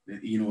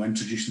you know,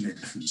 introducing the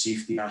different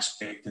safety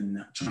aspect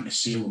and trying to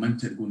sail them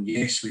into it, going,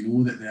 yes, we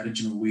know that the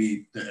original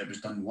way that it was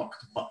done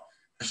worked, but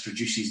this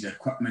reduces the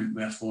equipment,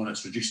 therefore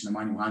it's reducing the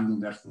manual handling,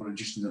 therefore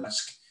reducing the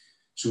risk.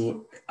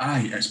 So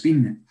it's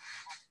been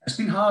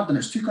hard, and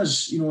it's took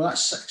us,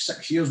 that's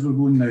six years we're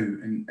going now,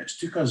 and it's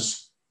took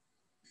us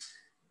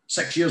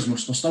 6 years, and we're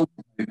still,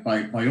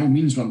 by all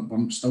means,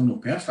 we're still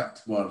not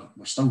perfect. We're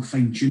still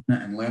fine-tuning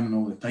it and learning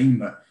all the time,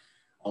 but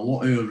a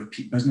lot of our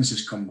repeat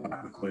businesses come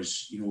back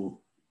because,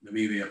 the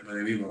way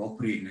we're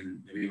operating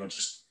and the way we're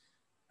just,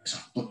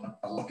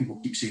 a lot of people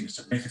keep saying it's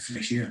a breath of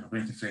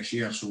fresh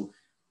air, So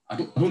I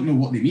don't know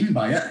what they mean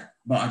by it,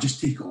 but I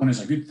just take it on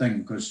as a good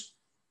thing because...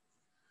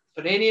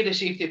 For any of the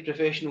safety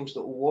professionals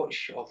that will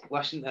watch or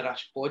listen to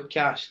this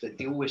podcast that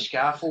deal with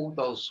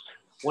scaffolders,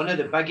 one of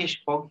the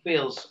biggest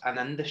bugbears in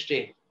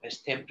industry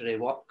is temporary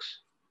works.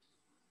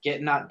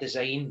 Getting that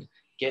design,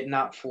 getting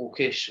that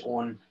focus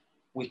on,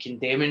 we can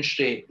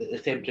demonstrate that the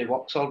temporary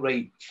works are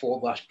right for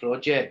this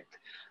project.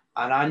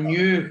 And I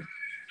knew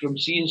from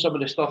seeing some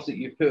of the stuff that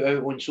you put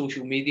out on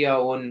social media,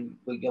 on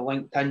like your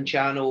LinkedIn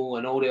channel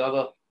and all the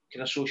other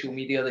kind of social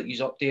media that you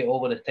update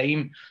all the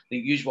time, that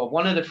you were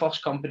one of the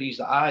first companies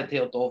that I had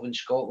heard of in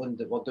Scotland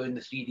that were doing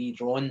the 3D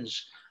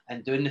drawings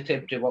and doing the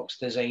temporary works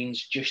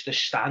designs just as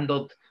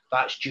standard.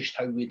 That's just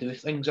how we do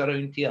things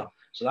around here.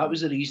 So that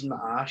was the reason that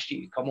I asked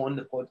you to come on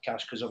the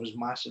podcast, because I was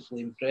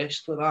massively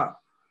impressed with that.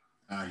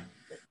 Aye.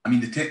 I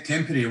mean, the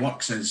temporary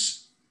works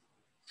it's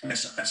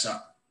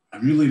a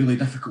really, really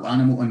difficult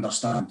animal to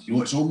understand.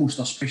 It's almost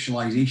a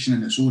specialisation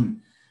in its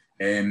own.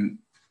 The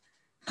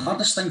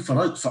hardest thing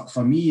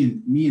for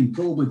me and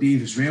probably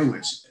Dave as well,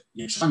 is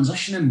you're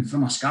transitioning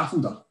from a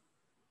scaffolder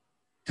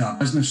to a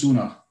business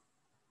owner.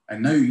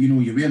 And now,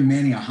 you wear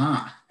many a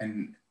hat,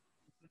 and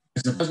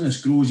as the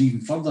business grows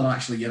even further,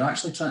 you're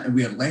actually trying to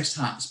wear less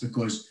hats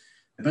because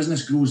the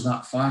business grows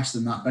that fast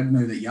and that big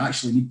now that you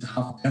actually need to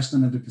have a person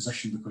in every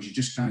position because you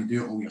just can't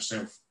do it all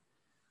yourself.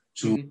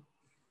 So,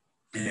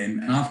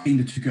 and I've kind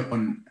of took it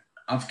upon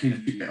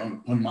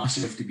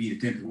myself to be the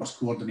temporary works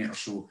coordinator.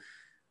 So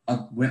I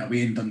went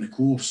away and done the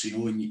course,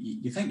 and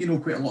you think you know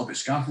quite a lot about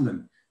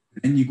scaffolding,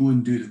 and then you go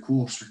and do the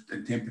course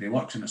in temporary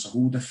works, and it's a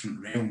whole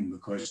different realm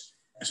because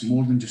it's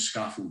more than just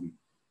scaffolding.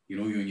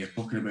 When you're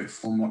talking about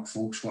formwork,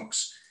 false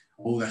works,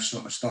 all this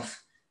sort of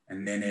stuff.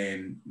 And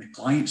then the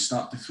clients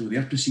start to throw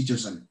their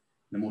procedures in.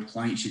 The more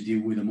clients you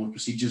deal with, the more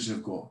procedures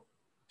you've got.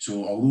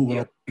 So although we're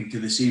all to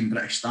the same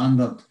British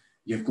standard,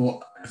 you've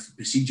got a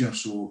procedure.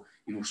 So,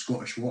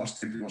 Scottish Water's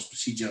temporary works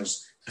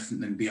procedures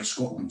different than Bale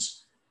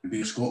Scotland's. And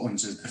Bale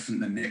Scotland's is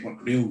different than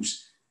Network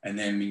Rail's. And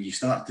then when you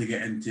start to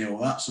get into all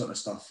that sort of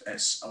stuff,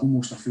 it's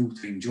almost a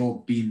full-time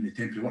job being the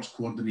temporary works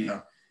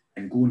coordinator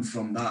and going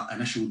from that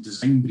initial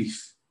design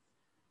brief,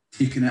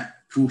 taking it,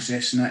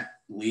 processing it,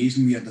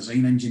 liaising with your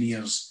design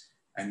engineers,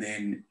 and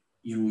then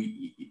you're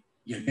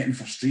getting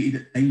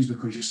frustrated at times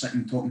because you're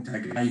sitting talking to a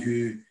guy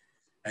who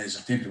is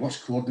a temporary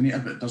works coordinator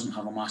but doesn't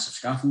have a massive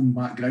scaffolding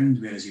background,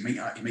 whereas he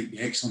might be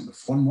excellent with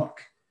formwork.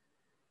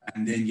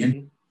 And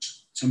then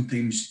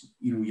sometimes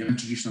you're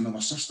introducing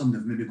another system.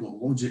 They've maybe got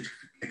loads of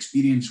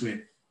experience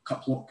with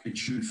cut block and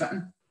tune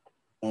fitting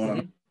or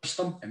another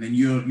system, and then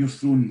you're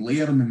throwing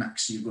layer in the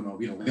mix. You're going,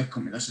 we're a layer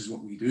company, this is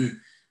what we do,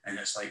 and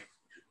it's like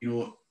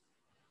you've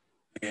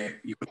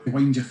got to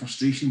wind your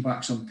frustration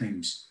back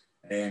sometimes.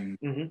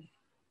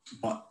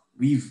 But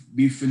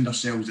we've found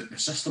ourselves that the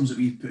systems that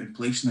we've put in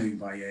place now,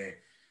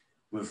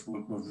 we've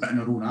written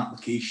our own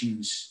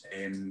applications,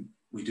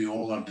 we do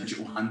all our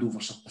digital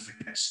handover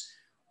certificates,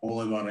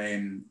 all our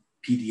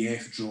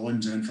PDF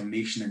drawings and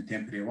information and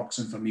temporary works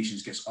information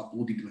gets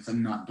uploaded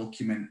within that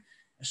document.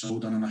 It's all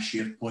done on a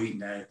SharePoint.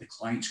 The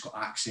client's got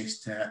access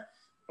to it.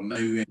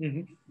 We're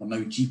now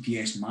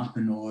GPS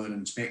mapping all our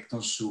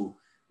inspectors, so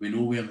we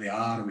know where they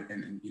are,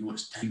 and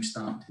it's time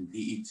stamped and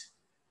dated.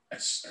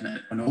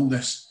 And all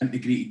this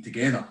integrated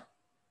together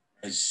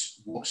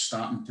is what's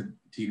starting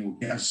to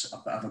get us a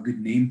bit of a good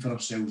name for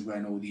ourselves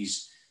when all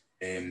these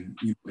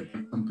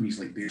companies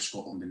like Bale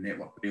Scotland and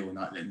Network Rail and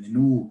that, and they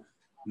know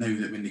now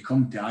that when they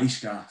come to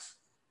iSCAF,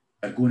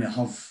 they're going to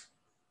have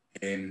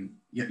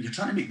you're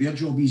trying to make their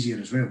job easier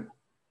as well.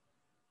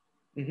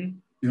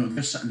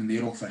 They're sitting in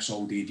their office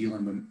all day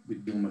dealing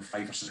with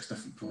 5 or 6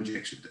 different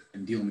projects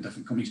and dealing with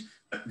different companies,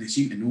 but they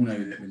seem to know now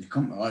that when they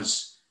come to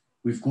us,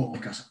 we've got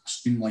like a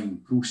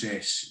streamlined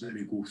process that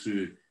we go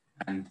through,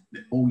 and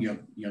all your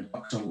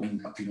ducks are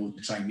lined up, to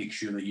try and make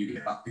sure that you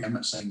get that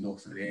permit signed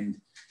off at the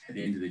end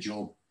of the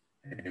job.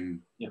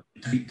 Time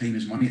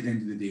is money at the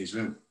end of the day as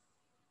well.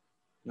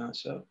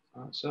 That's it.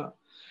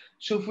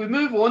 So if we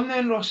move on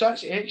then, Ross,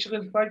 that's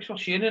excellent. Thanks for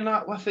sharing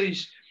that with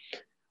us.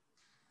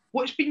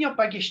 What's been your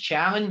biggest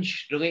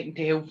challenge relating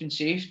to health and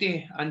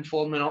safety and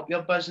forming up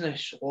your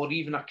business or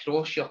even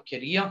across your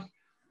career?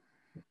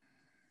 I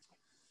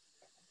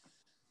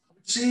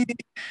would say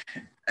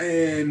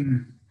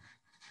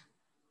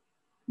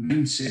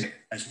mindset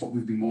is what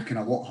we've been working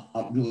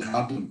really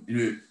hard on.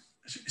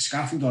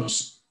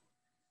 Scaffolders,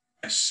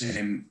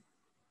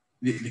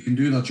 they can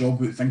do their job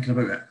without thinking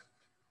about it.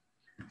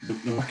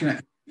 They're working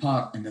at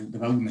part and they're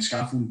building the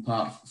scaffolding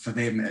part. For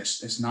them,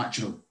 it's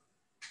natural.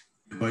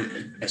 but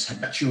it's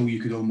habitual, you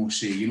could almost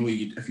say. You know,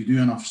 if you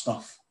do enough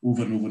stuff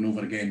over and over and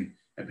over again,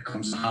 it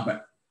becomes a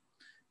habit.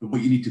 But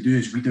what you need to do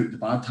is weed out the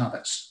bad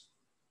habits.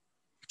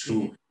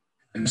 So,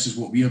 and this is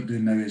what we are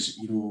doing now is,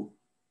 you know,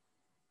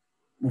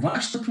 we've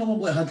actually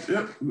probably had,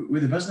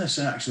 with the business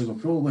actually,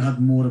 we've probably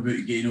had more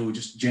about, you know,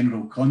 just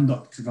general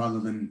conduct rather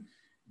than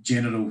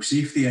general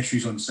safety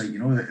issues on site. You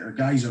know, the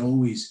guys are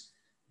always,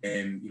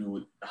 you know,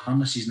 the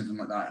harnesses and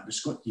everything like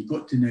that. You've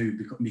got to now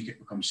make it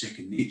become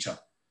second nature,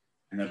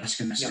 and they're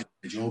risking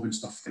the job and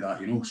stuff like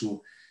that, you know.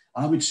 So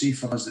I would say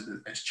for us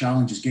that its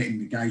challenge is getting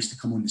the guys to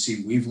come on the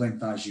same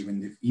wavelength as you, when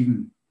they've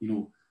even, you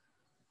know,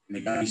 and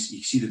the guys,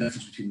 you see the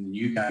difference between the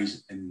new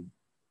guys and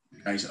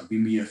the guys that have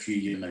been with you a few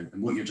years now,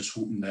 and what you're just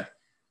hoping that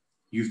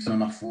you've done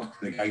enough work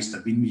for the guys that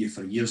have been with you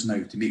for years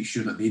now to make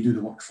sure that they do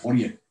the work for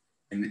you,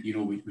 and that, you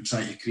know, we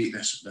try to create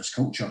this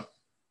culture.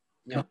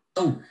 Yeah.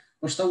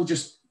 We're still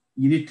just,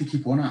 you need to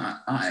keep on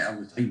at it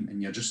all the time,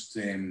 and you're just,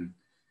 you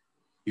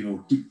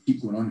know,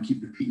 keep going on,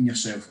 keep repeating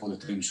yourself all the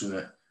time, so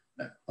that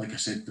like I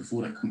said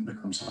before, it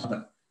becomes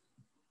habit.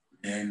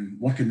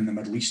 Working in the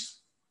Middle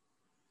East,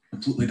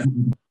 completely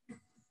different.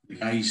 The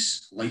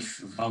guys' life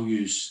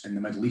values in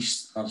the Middle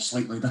East are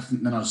slightly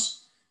different than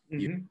us.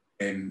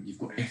 Mm-hmm. You've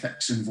got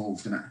ethics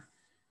involved in it,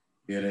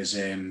 whereas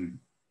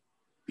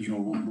you know,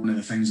 one of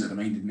the things that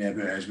reminded me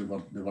about it is we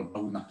were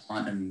building a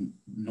plant in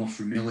North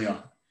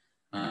Rumelia,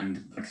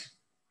 and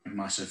a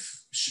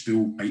massive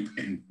spool pipe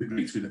getting put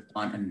right through the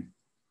plant, and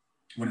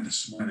one of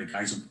the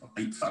guys, a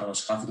pipe fitter or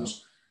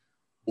scaffolders,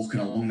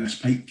 walking along this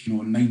pipe, you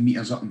know, 9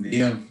 meters up in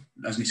the air,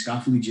 isn't he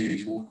scaffolded yet?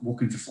 He's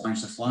walking from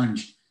flange to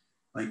flange,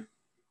 like,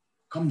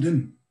 come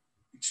down,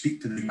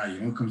 speak to the guy,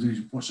 you know, comes in,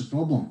 he's, what's the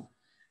problem?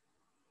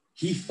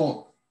 He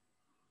thought,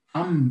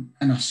 I'm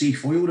in a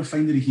safe oil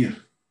refinery here.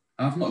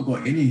 I've not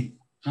got any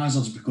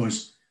hazards,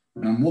 because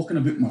when I'm walking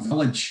about my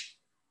village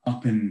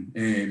up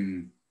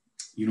in,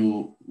 you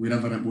know,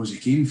 wherever it was he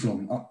came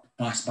from, up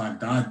past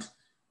Baghdad,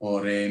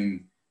 or,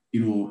 you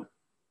know,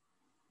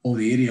 all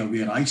the area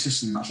where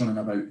ISIS and that's running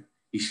about,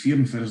 he's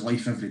fearing for his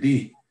life every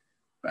day.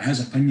 But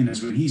his opinion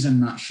is when he's in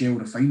that Shell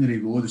refinery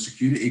with all the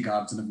security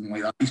guards and everything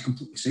like that, he's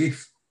completely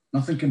safe.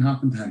 Nothing can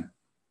happen to him.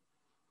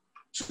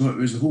 So it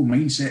was the whole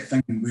mindset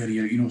thing where,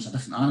 you know, it's a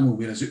different animal,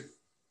 whereas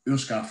our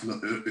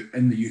scaffold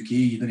in the UK,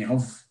 you didn't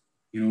have,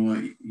 you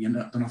know, you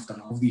don't have to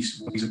have these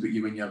worries about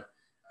you when you're out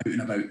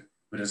and about.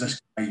 Whereas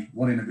this guy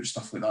worrying about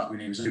stuff like that when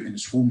he was out in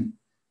his home,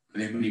 but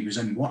then when he was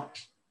in work,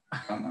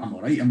 I'm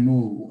all right. I'm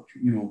no,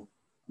 you know,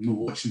 I'm not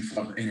watching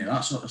for any of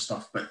that sort of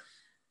stuff. But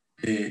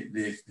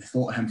the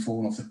thought of him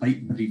falling off the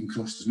pipe never even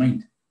crossed his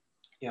mind.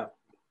 Yeah.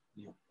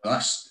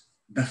 That's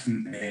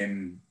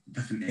different,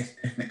 different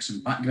ethnics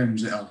and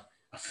backgrounds that are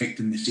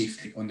affecting the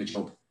safety on the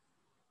job.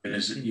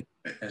 Whereas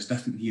it's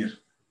different here.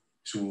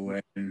 So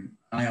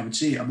I would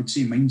say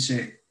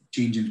mindset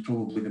changing is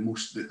probably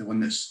the one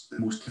that's the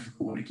most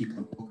difficult one to keep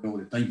on top of all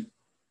the time.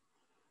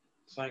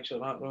 Thanks for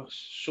that, Ross.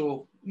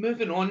 So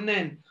moving on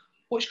then,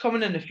 what's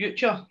coming in the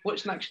future?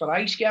 What's next for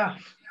iScaff?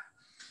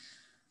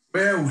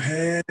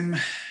 Well,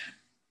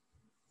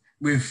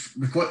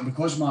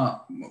 because of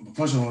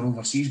our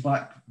overseas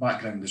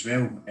background as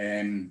well,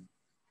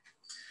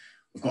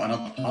 we've got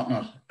another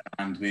partner,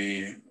 and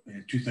we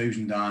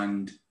 2000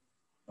 and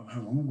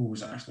how long ago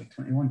was it actually?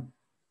 21.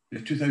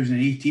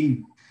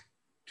 2018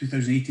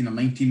 and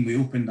 19, we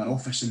opened an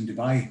office in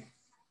Dubai,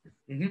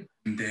 mm-hmm.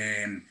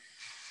 and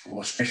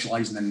we're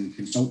specialising in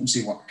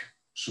consultancy work.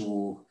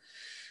 So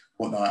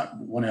one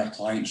of our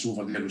clients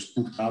over there was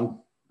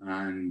Total,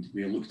 and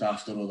we looked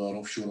after all their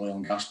offshore oil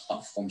and gas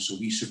platforms. So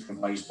we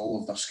supervised all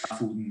of their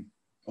scaffolding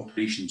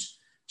operations,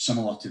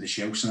 similar to the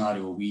Shell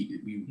scenario.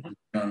 We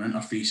are an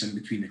interface in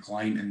between the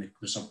client and the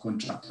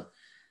subcontractor.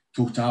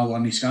 Total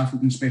are the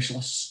scaffolding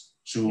specialists,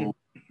 so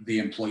they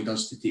employed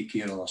us to take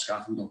care of our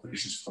scaffolding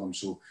operations for them.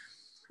 So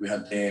we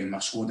had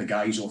a squad of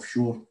guys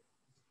offshore,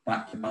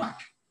 back to back,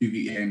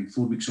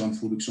 4 weeks on,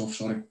 4 weeks off,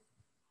 doing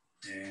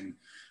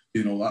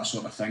all that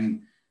sort of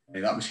thing.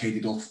 That was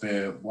headed off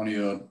by one of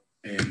your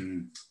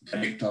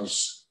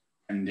directors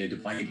in the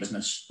Dubai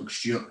business, Doug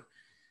Stewart,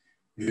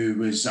 who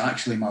was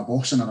actually my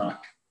boss in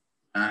Iraq.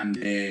 And,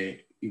 you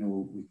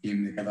know, we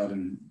came together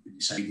and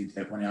decided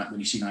that when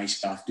he seen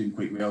iScaff doing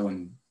quite well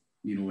and,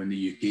 you know, in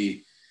the UK,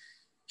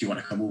 do you want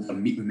to come over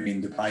and meet with me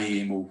in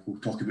Dubai, and we'll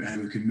talk about how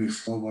we can move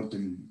forward.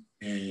 And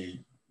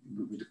we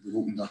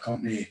opened our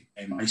company,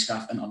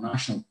 iScaff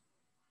International,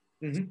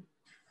 mm-hmm.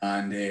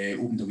 and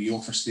opened a wee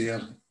office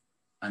there.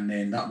 And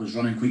then that was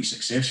running quite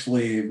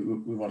successfully.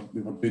 We were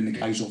doing the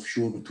guys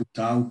offshore with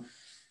Total.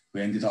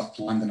 We ended up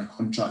landing a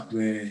contract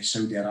with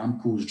Saudi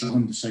Aramco's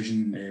drilling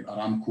decision,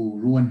 Aramco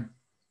Rowan,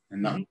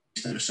 and that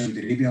was out of Saudi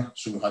Arabia.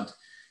 So we had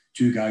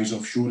 2 guys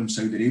offshore in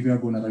Saudi Arabia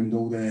going around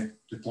all the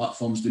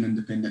platforms doing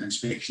independent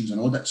inspections and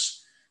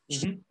audits.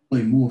 Mm-hmm. So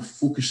really more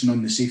focusing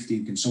on the safety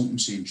and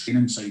consultancy and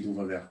training side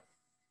over there.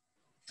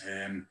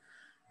 And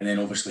then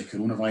obviously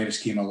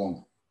coronavirus came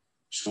along.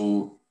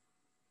 So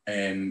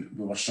we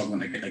were struggling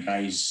to get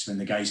when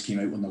the guys came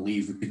out on the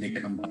leave, we couldn't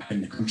get them back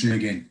in the country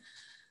again.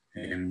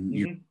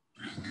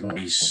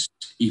 Dubai's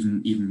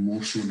even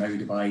more so now.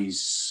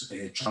 Dubai's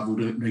travel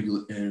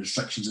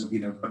restrictions have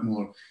been a bit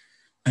more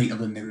tighter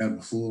than they were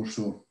before.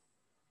 So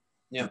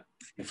yeah,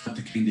 you've had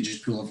to kind of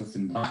just pull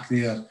everything back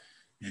there,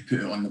 put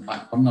it on the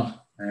back burner,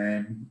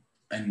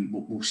 and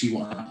we'll see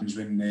what happens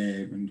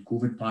when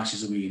COVID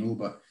passes away, you know.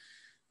 But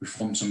we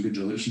formed some good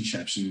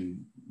relationships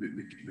and we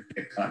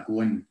kept that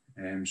going.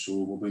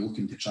 So we'll be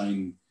looking to try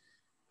and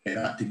get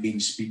that to gain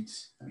speed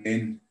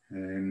again.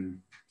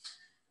 And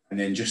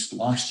then just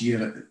last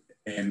year,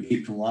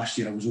 April last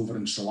year, I was over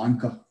in Sri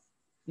Lanka,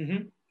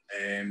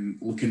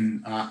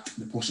 looking at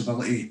the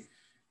possibility,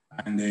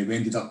 and we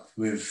ended up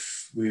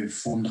we've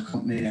formed a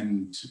company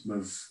and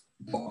we've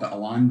bought a bit of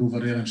land over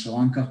there in Sri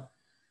Lanka.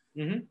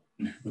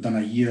 We've done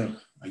a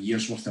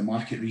year's worth of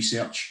market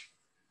research.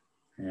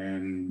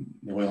 The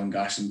oil and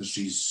gas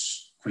industry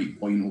is quite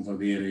buoyant over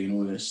there. You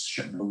know, this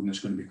shipbuilding is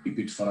going to be quite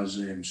good for us.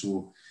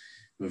 So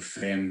we've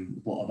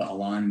bought a bit of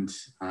land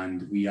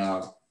and we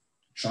are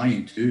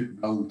trying to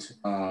build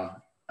a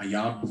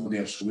yard over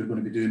there. So we're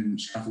going to be doing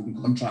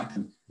scaffolding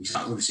contracting,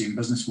 exactly the same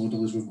business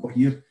model as we've got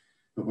here,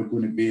 but we're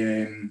going to be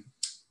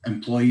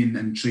employing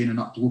and training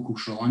up local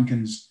Sri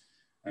Lankans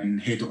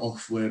and head it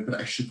off with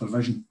British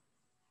supervision.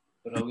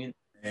 Brilliant.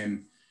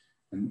 And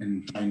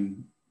try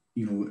and,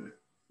 you know,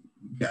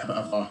 get a bit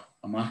of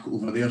a market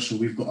over there. So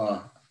we've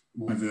got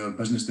one of our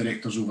business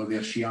directors over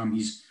there, Shyam.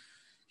 He's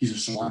a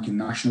Sri Lankan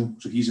national,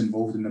 so he's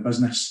involved in the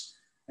business.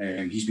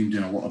 He's been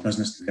doing a lot of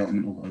business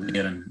development over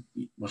there, and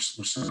we're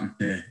starting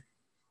to,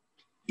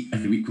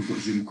 every week we've got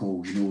Zoom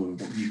calls, you know, we've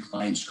got new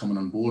clients coming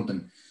on board,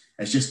 and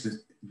it's just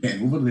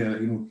getting over there.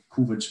 You know,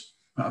 COVID's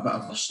put a bit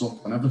of a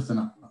stop on everything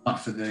apart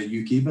for the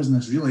UK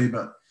business, really,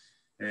 but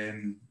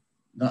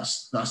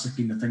that's the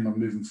kind of thing we're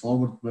moving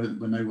forward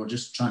with. Now we're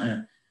just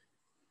trying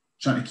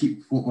to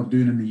keep what we're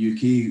doing in the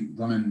UK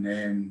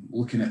running,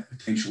 looking at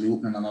potentially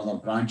opening another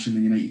branch in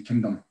the United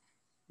Kingdom.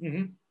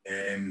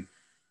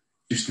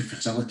 Just to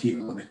facilitate.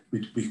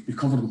 We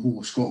cover the whole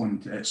of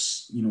Scotland.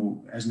 It's, you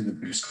know, it isn't the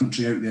biggest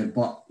country out there,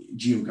 but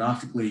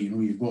geographically, you know,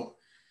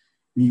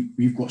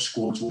 we've got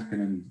squads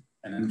working in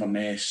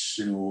Inverness,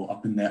 you know,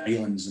 up in the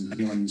islands and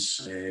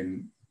Highlands.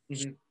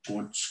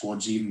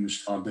 Squads even as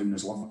far down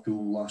as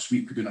Liverpool last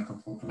week. We're doing a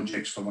couple of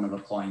projects for one of our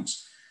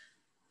clients.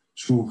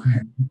 So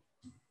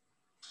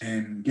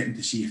getting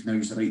to see if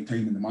now's the right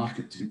time in the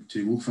market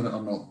to go for it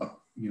or not. But,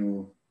 you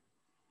know,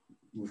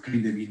 we've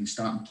kind of been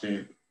starting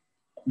to,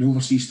 the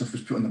overseas stuff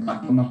was put on the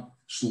back burner,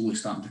 slowly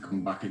starting to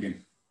come back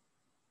again.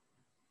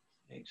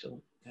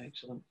 Excellent.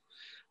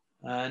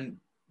 And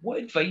what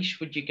advice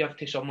would you give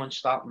to someone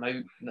starting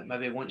out that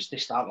maybe wants to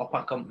start up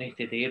a company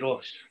today,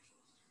 Ross?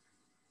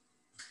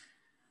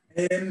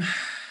 I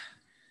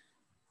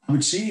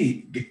would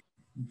say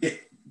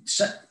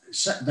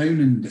sit down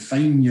and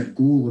define your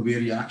goal of where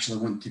you actually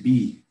want to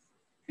be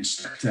and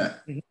stick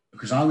to it.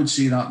 Because I would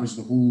say that was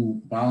the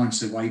whole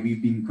balance of why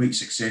we've been quite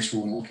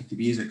successful and lucky to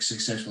be as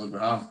successful as we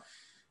have.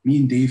 Me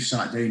and Dave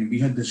sat down and we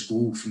had this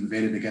goal from the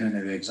very beginning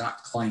of the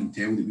exact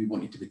clientele that we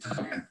wanted to be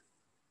targeting.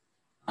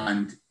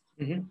 And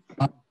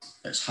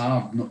it's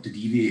hard not to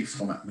deviate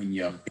from it when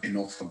you're getting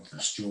offered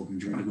this job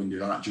and you want to go and do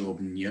that job,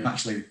 and you're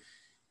actually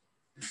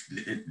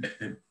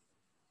the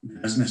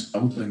business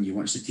builder and you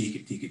want to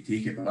take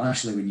it. But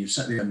actually, when you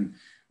sit there, and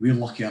we're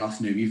lucky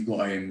enough now, we've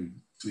got a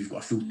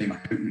full-time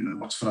accountant that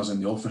works for us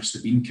in the office,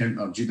 the bean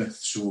counter, Judith.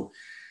 So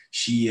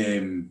she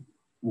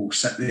will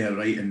sit there,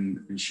 right,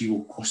 and she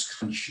will cost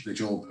crunch the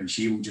job, and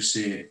she will just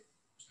say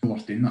it's not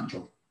worth doing that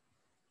job.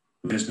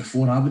 Whereas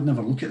before, I would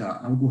never look at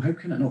that. I would go, how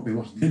can it not be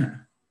worth doing it?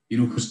 You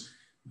know, because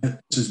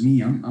this is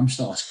me. I'm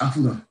still a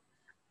scaffolder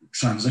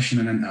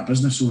transitioning into a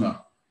business owner.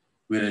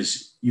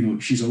 Whereas, you know,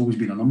 she's always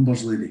been a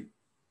numbers lady.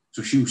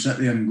 So she'll sit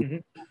there and go,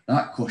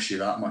 that costs you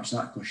that much,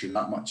 that costs you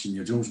that much, and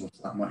your job's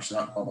worth that much,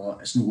 that blah, blah, blah.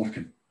 It's not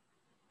working.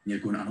 And you're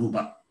going, I know,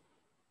 but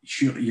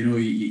sure, you know,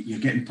 you're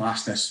getting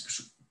past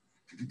this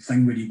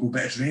thing where you go,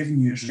 but it's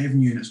revenue,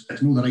 and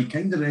it's not the right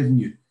kind of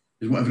revenue,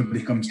 is what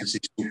everybody comes to say.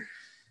 So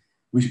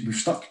we've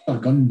stuck to our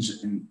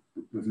guns and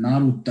we've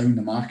narrowed down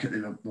the market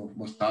that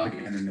we're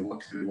targeting and the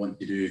work that we want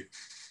to do.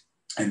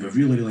 And we've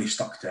really, really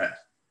stuck to it.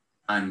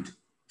 And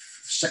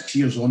 6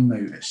 years on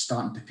now, it's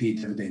starting to pay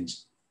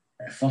dividends.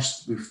 At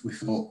first, we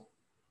thought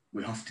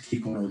we have to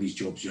take on all these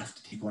jobs. You have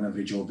to take on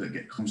every job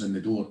that comes in the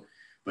door.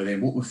 But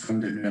then what we've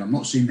found out now, and I'm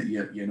not saying that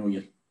you're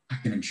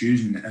picking and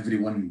choosing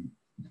everyone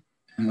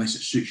unless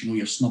it suits, you know,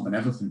 you're snubbing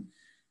everything.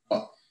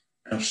 But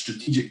our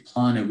strategic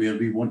plan of where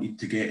we wanted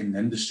to get in the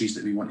industries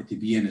that we wanted to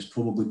be in has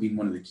probably been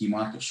one of the key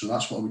markets. So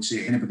that's what I would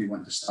say to anybody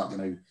wanting to start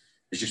now,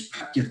 is just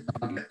pick your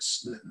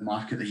targets, the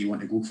market that you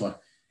want to go for.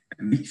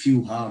 It might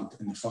feel hard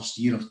in the first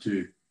year or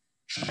two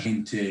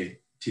trying to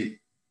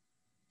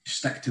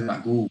stick to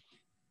that goal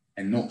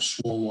and not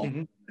swallow up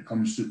that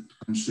comes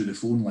through the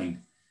phone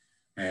line.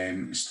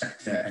 Stick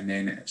to it, and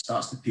then it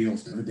starts to pay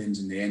off dividends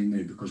in the end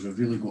now, because we've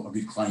really got a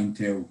good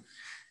clientele.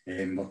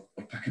 We're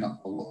picking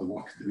up a lot of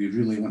work that we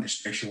really want to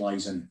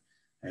specialise in.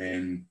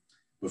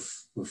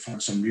 We've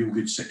had some real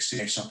good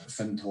success up at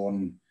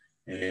Findhorn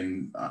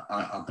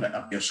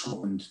a Bear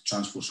Scotland,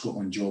 Transport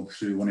Scotland job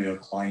through one of our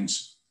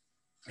clients.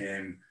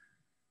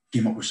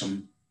 Came up with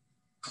some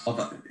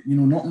clever,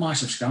 not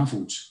massive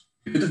scaffolds.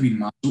 It would have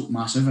been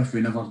massive if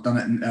we never done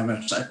it in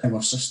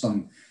our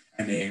system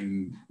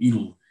and,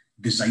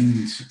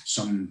 designed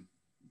some,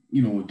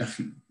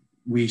 different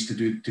ways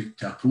to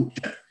approach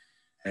it.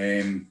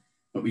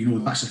 But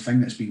that's the thing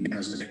that's been getting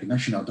us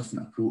recognition, a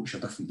different approach, a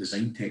different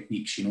design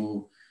techniques,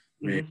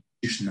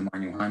 reducing the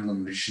manual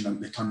handling, reducing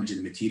the tonnage of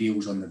the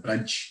materials on the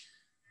bridge.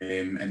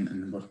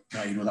 And we're,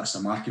 that's the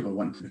market we're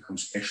wanting to become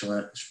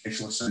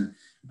specialists in: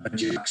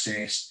 bridge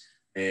access,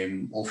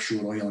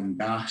 offshore oil and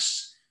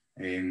gas,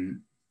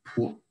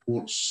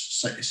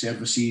 ports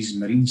services,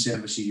 marine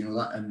services,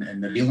 that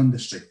in the rail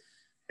industry.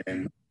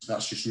 So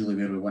that's just really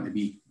where we want to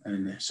be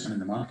sitting in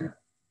the market.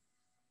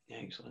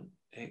 Excellent.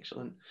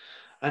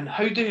 And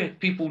how do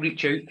people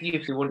reach out to you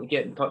if they want to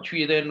get in touch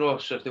with you then,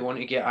 Ross, or if they want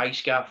to get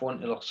iScaf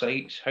onto their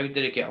sites? How do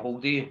they get a hold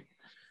of you?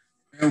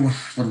 Well,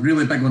 we're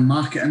really big on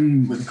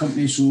marketing with the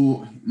company,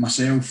 so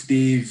myself,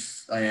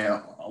 Dave,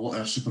 a lot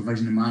of our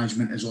supervision and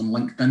management is on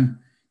LinkedIn.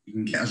 You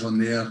can get us on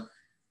there.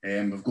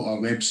 We've got our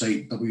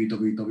website,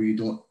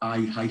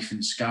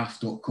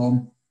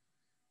 www.i-scaf.com,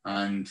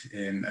 and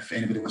if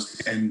anybody wants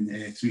to get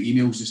in through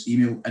emails, just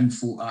email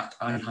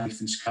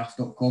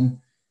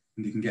info@i-scaf.com.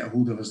 and you can get a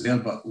hold of us there.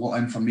 But a lot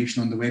of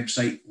information on the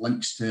website,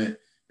 links to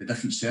the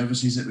different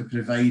services that we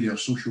provide, our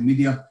social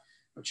media,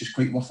 which is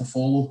quite worth a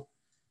follow.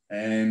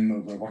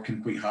 We're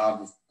working quite hard.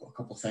 We've got a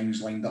couple of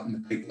things lined up in the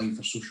pipeline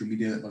for social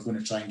media that we're going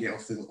to try and get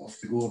off the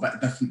go,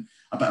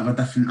 a bit of a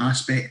different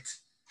aspect.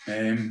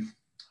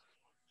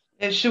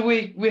 So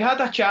we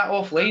had a chat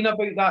offline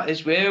about that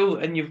as well,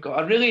 and you've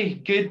got a really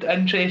good,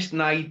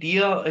 interesting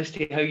idea as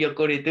to how you're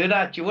going to do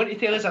that. Do you want to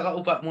tell us a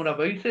little bit more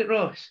about it,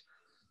 Ross?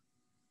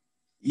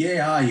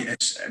 Yeah,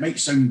 it might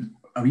sound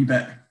a wee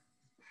bit,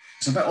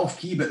 it's a bit off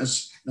key, but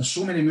there's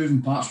so many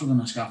moving parts within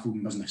a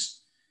scaffolding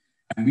business,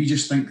 and we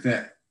just think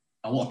that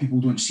a lot of people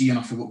don't see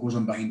enough of what goes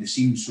on behind the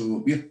scenes.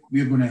 So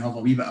we're going to have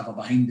a wee bit of a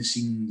behind the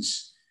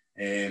scenes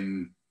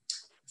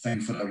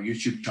thing for our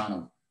YouTube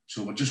channel.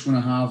 So we're just going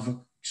to have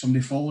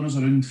somebody following us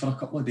around for a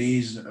couple of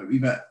days, a wee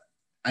bit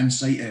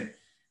insight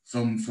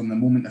from the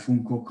moment the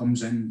phone call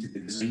comes in, to the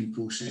design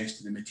process,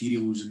 to the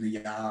materials in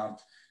the yard,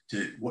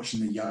 to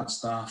watching the yard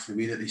staff, the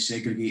way that they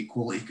segregate,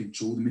 quality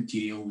control the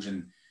materials,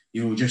 and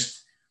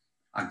just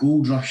a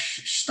Gold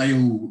Rush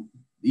style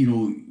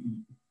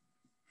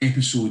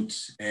episode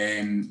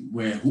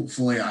where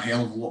hopefully a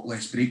hell of a lot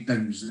less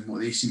breakdowns than what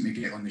they seem to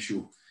get on the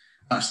show.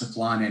 That's the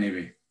plan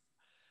anyway.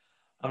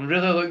 I'm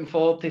really looking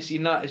forward to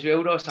seeing that as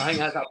well, Ross. I think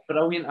that's a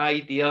brilliant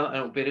idea, and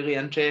it'll be really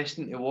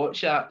interesting to watch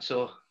that.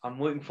 So I'm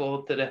looking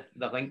forward to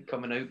the link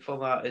coming out for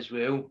that as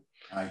well.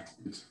 Aye,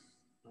 good.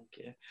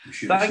 Okay.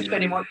 Thanks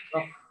very much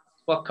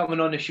for coming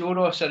on the show,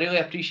 Ross. I really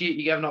appreciate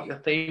you giving up your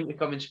time to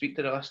come and speak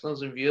to the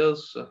listeners and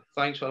viewers. So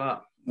thanks for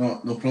that.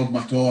 No problem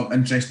at all. I'm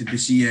interested to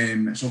see.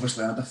 It's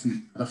obviously a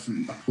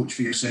different approach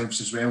for yourselves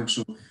as well.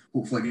 So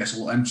hopefully it gets a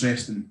lot of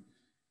interest. And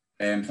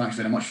thanks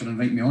very much for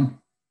inviting me on.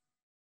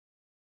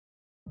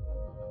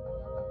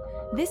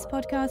 This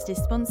podcast is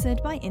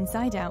sponsored by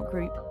Inside Out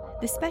Group,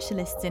 the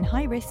specialists in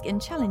high-risk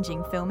and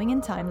challenging filming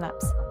and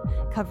time-lapse,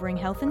 covering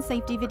health and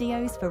safety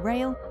videos for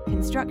rail,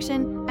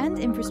 construction and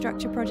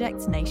infrastructure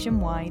projects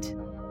nationwide.